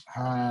likod.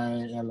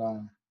 Hi,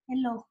 Ella.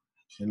 Hello.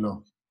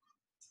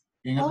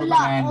 Ingat po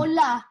tanan.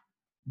 Hola.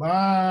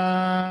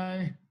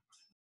 Bye.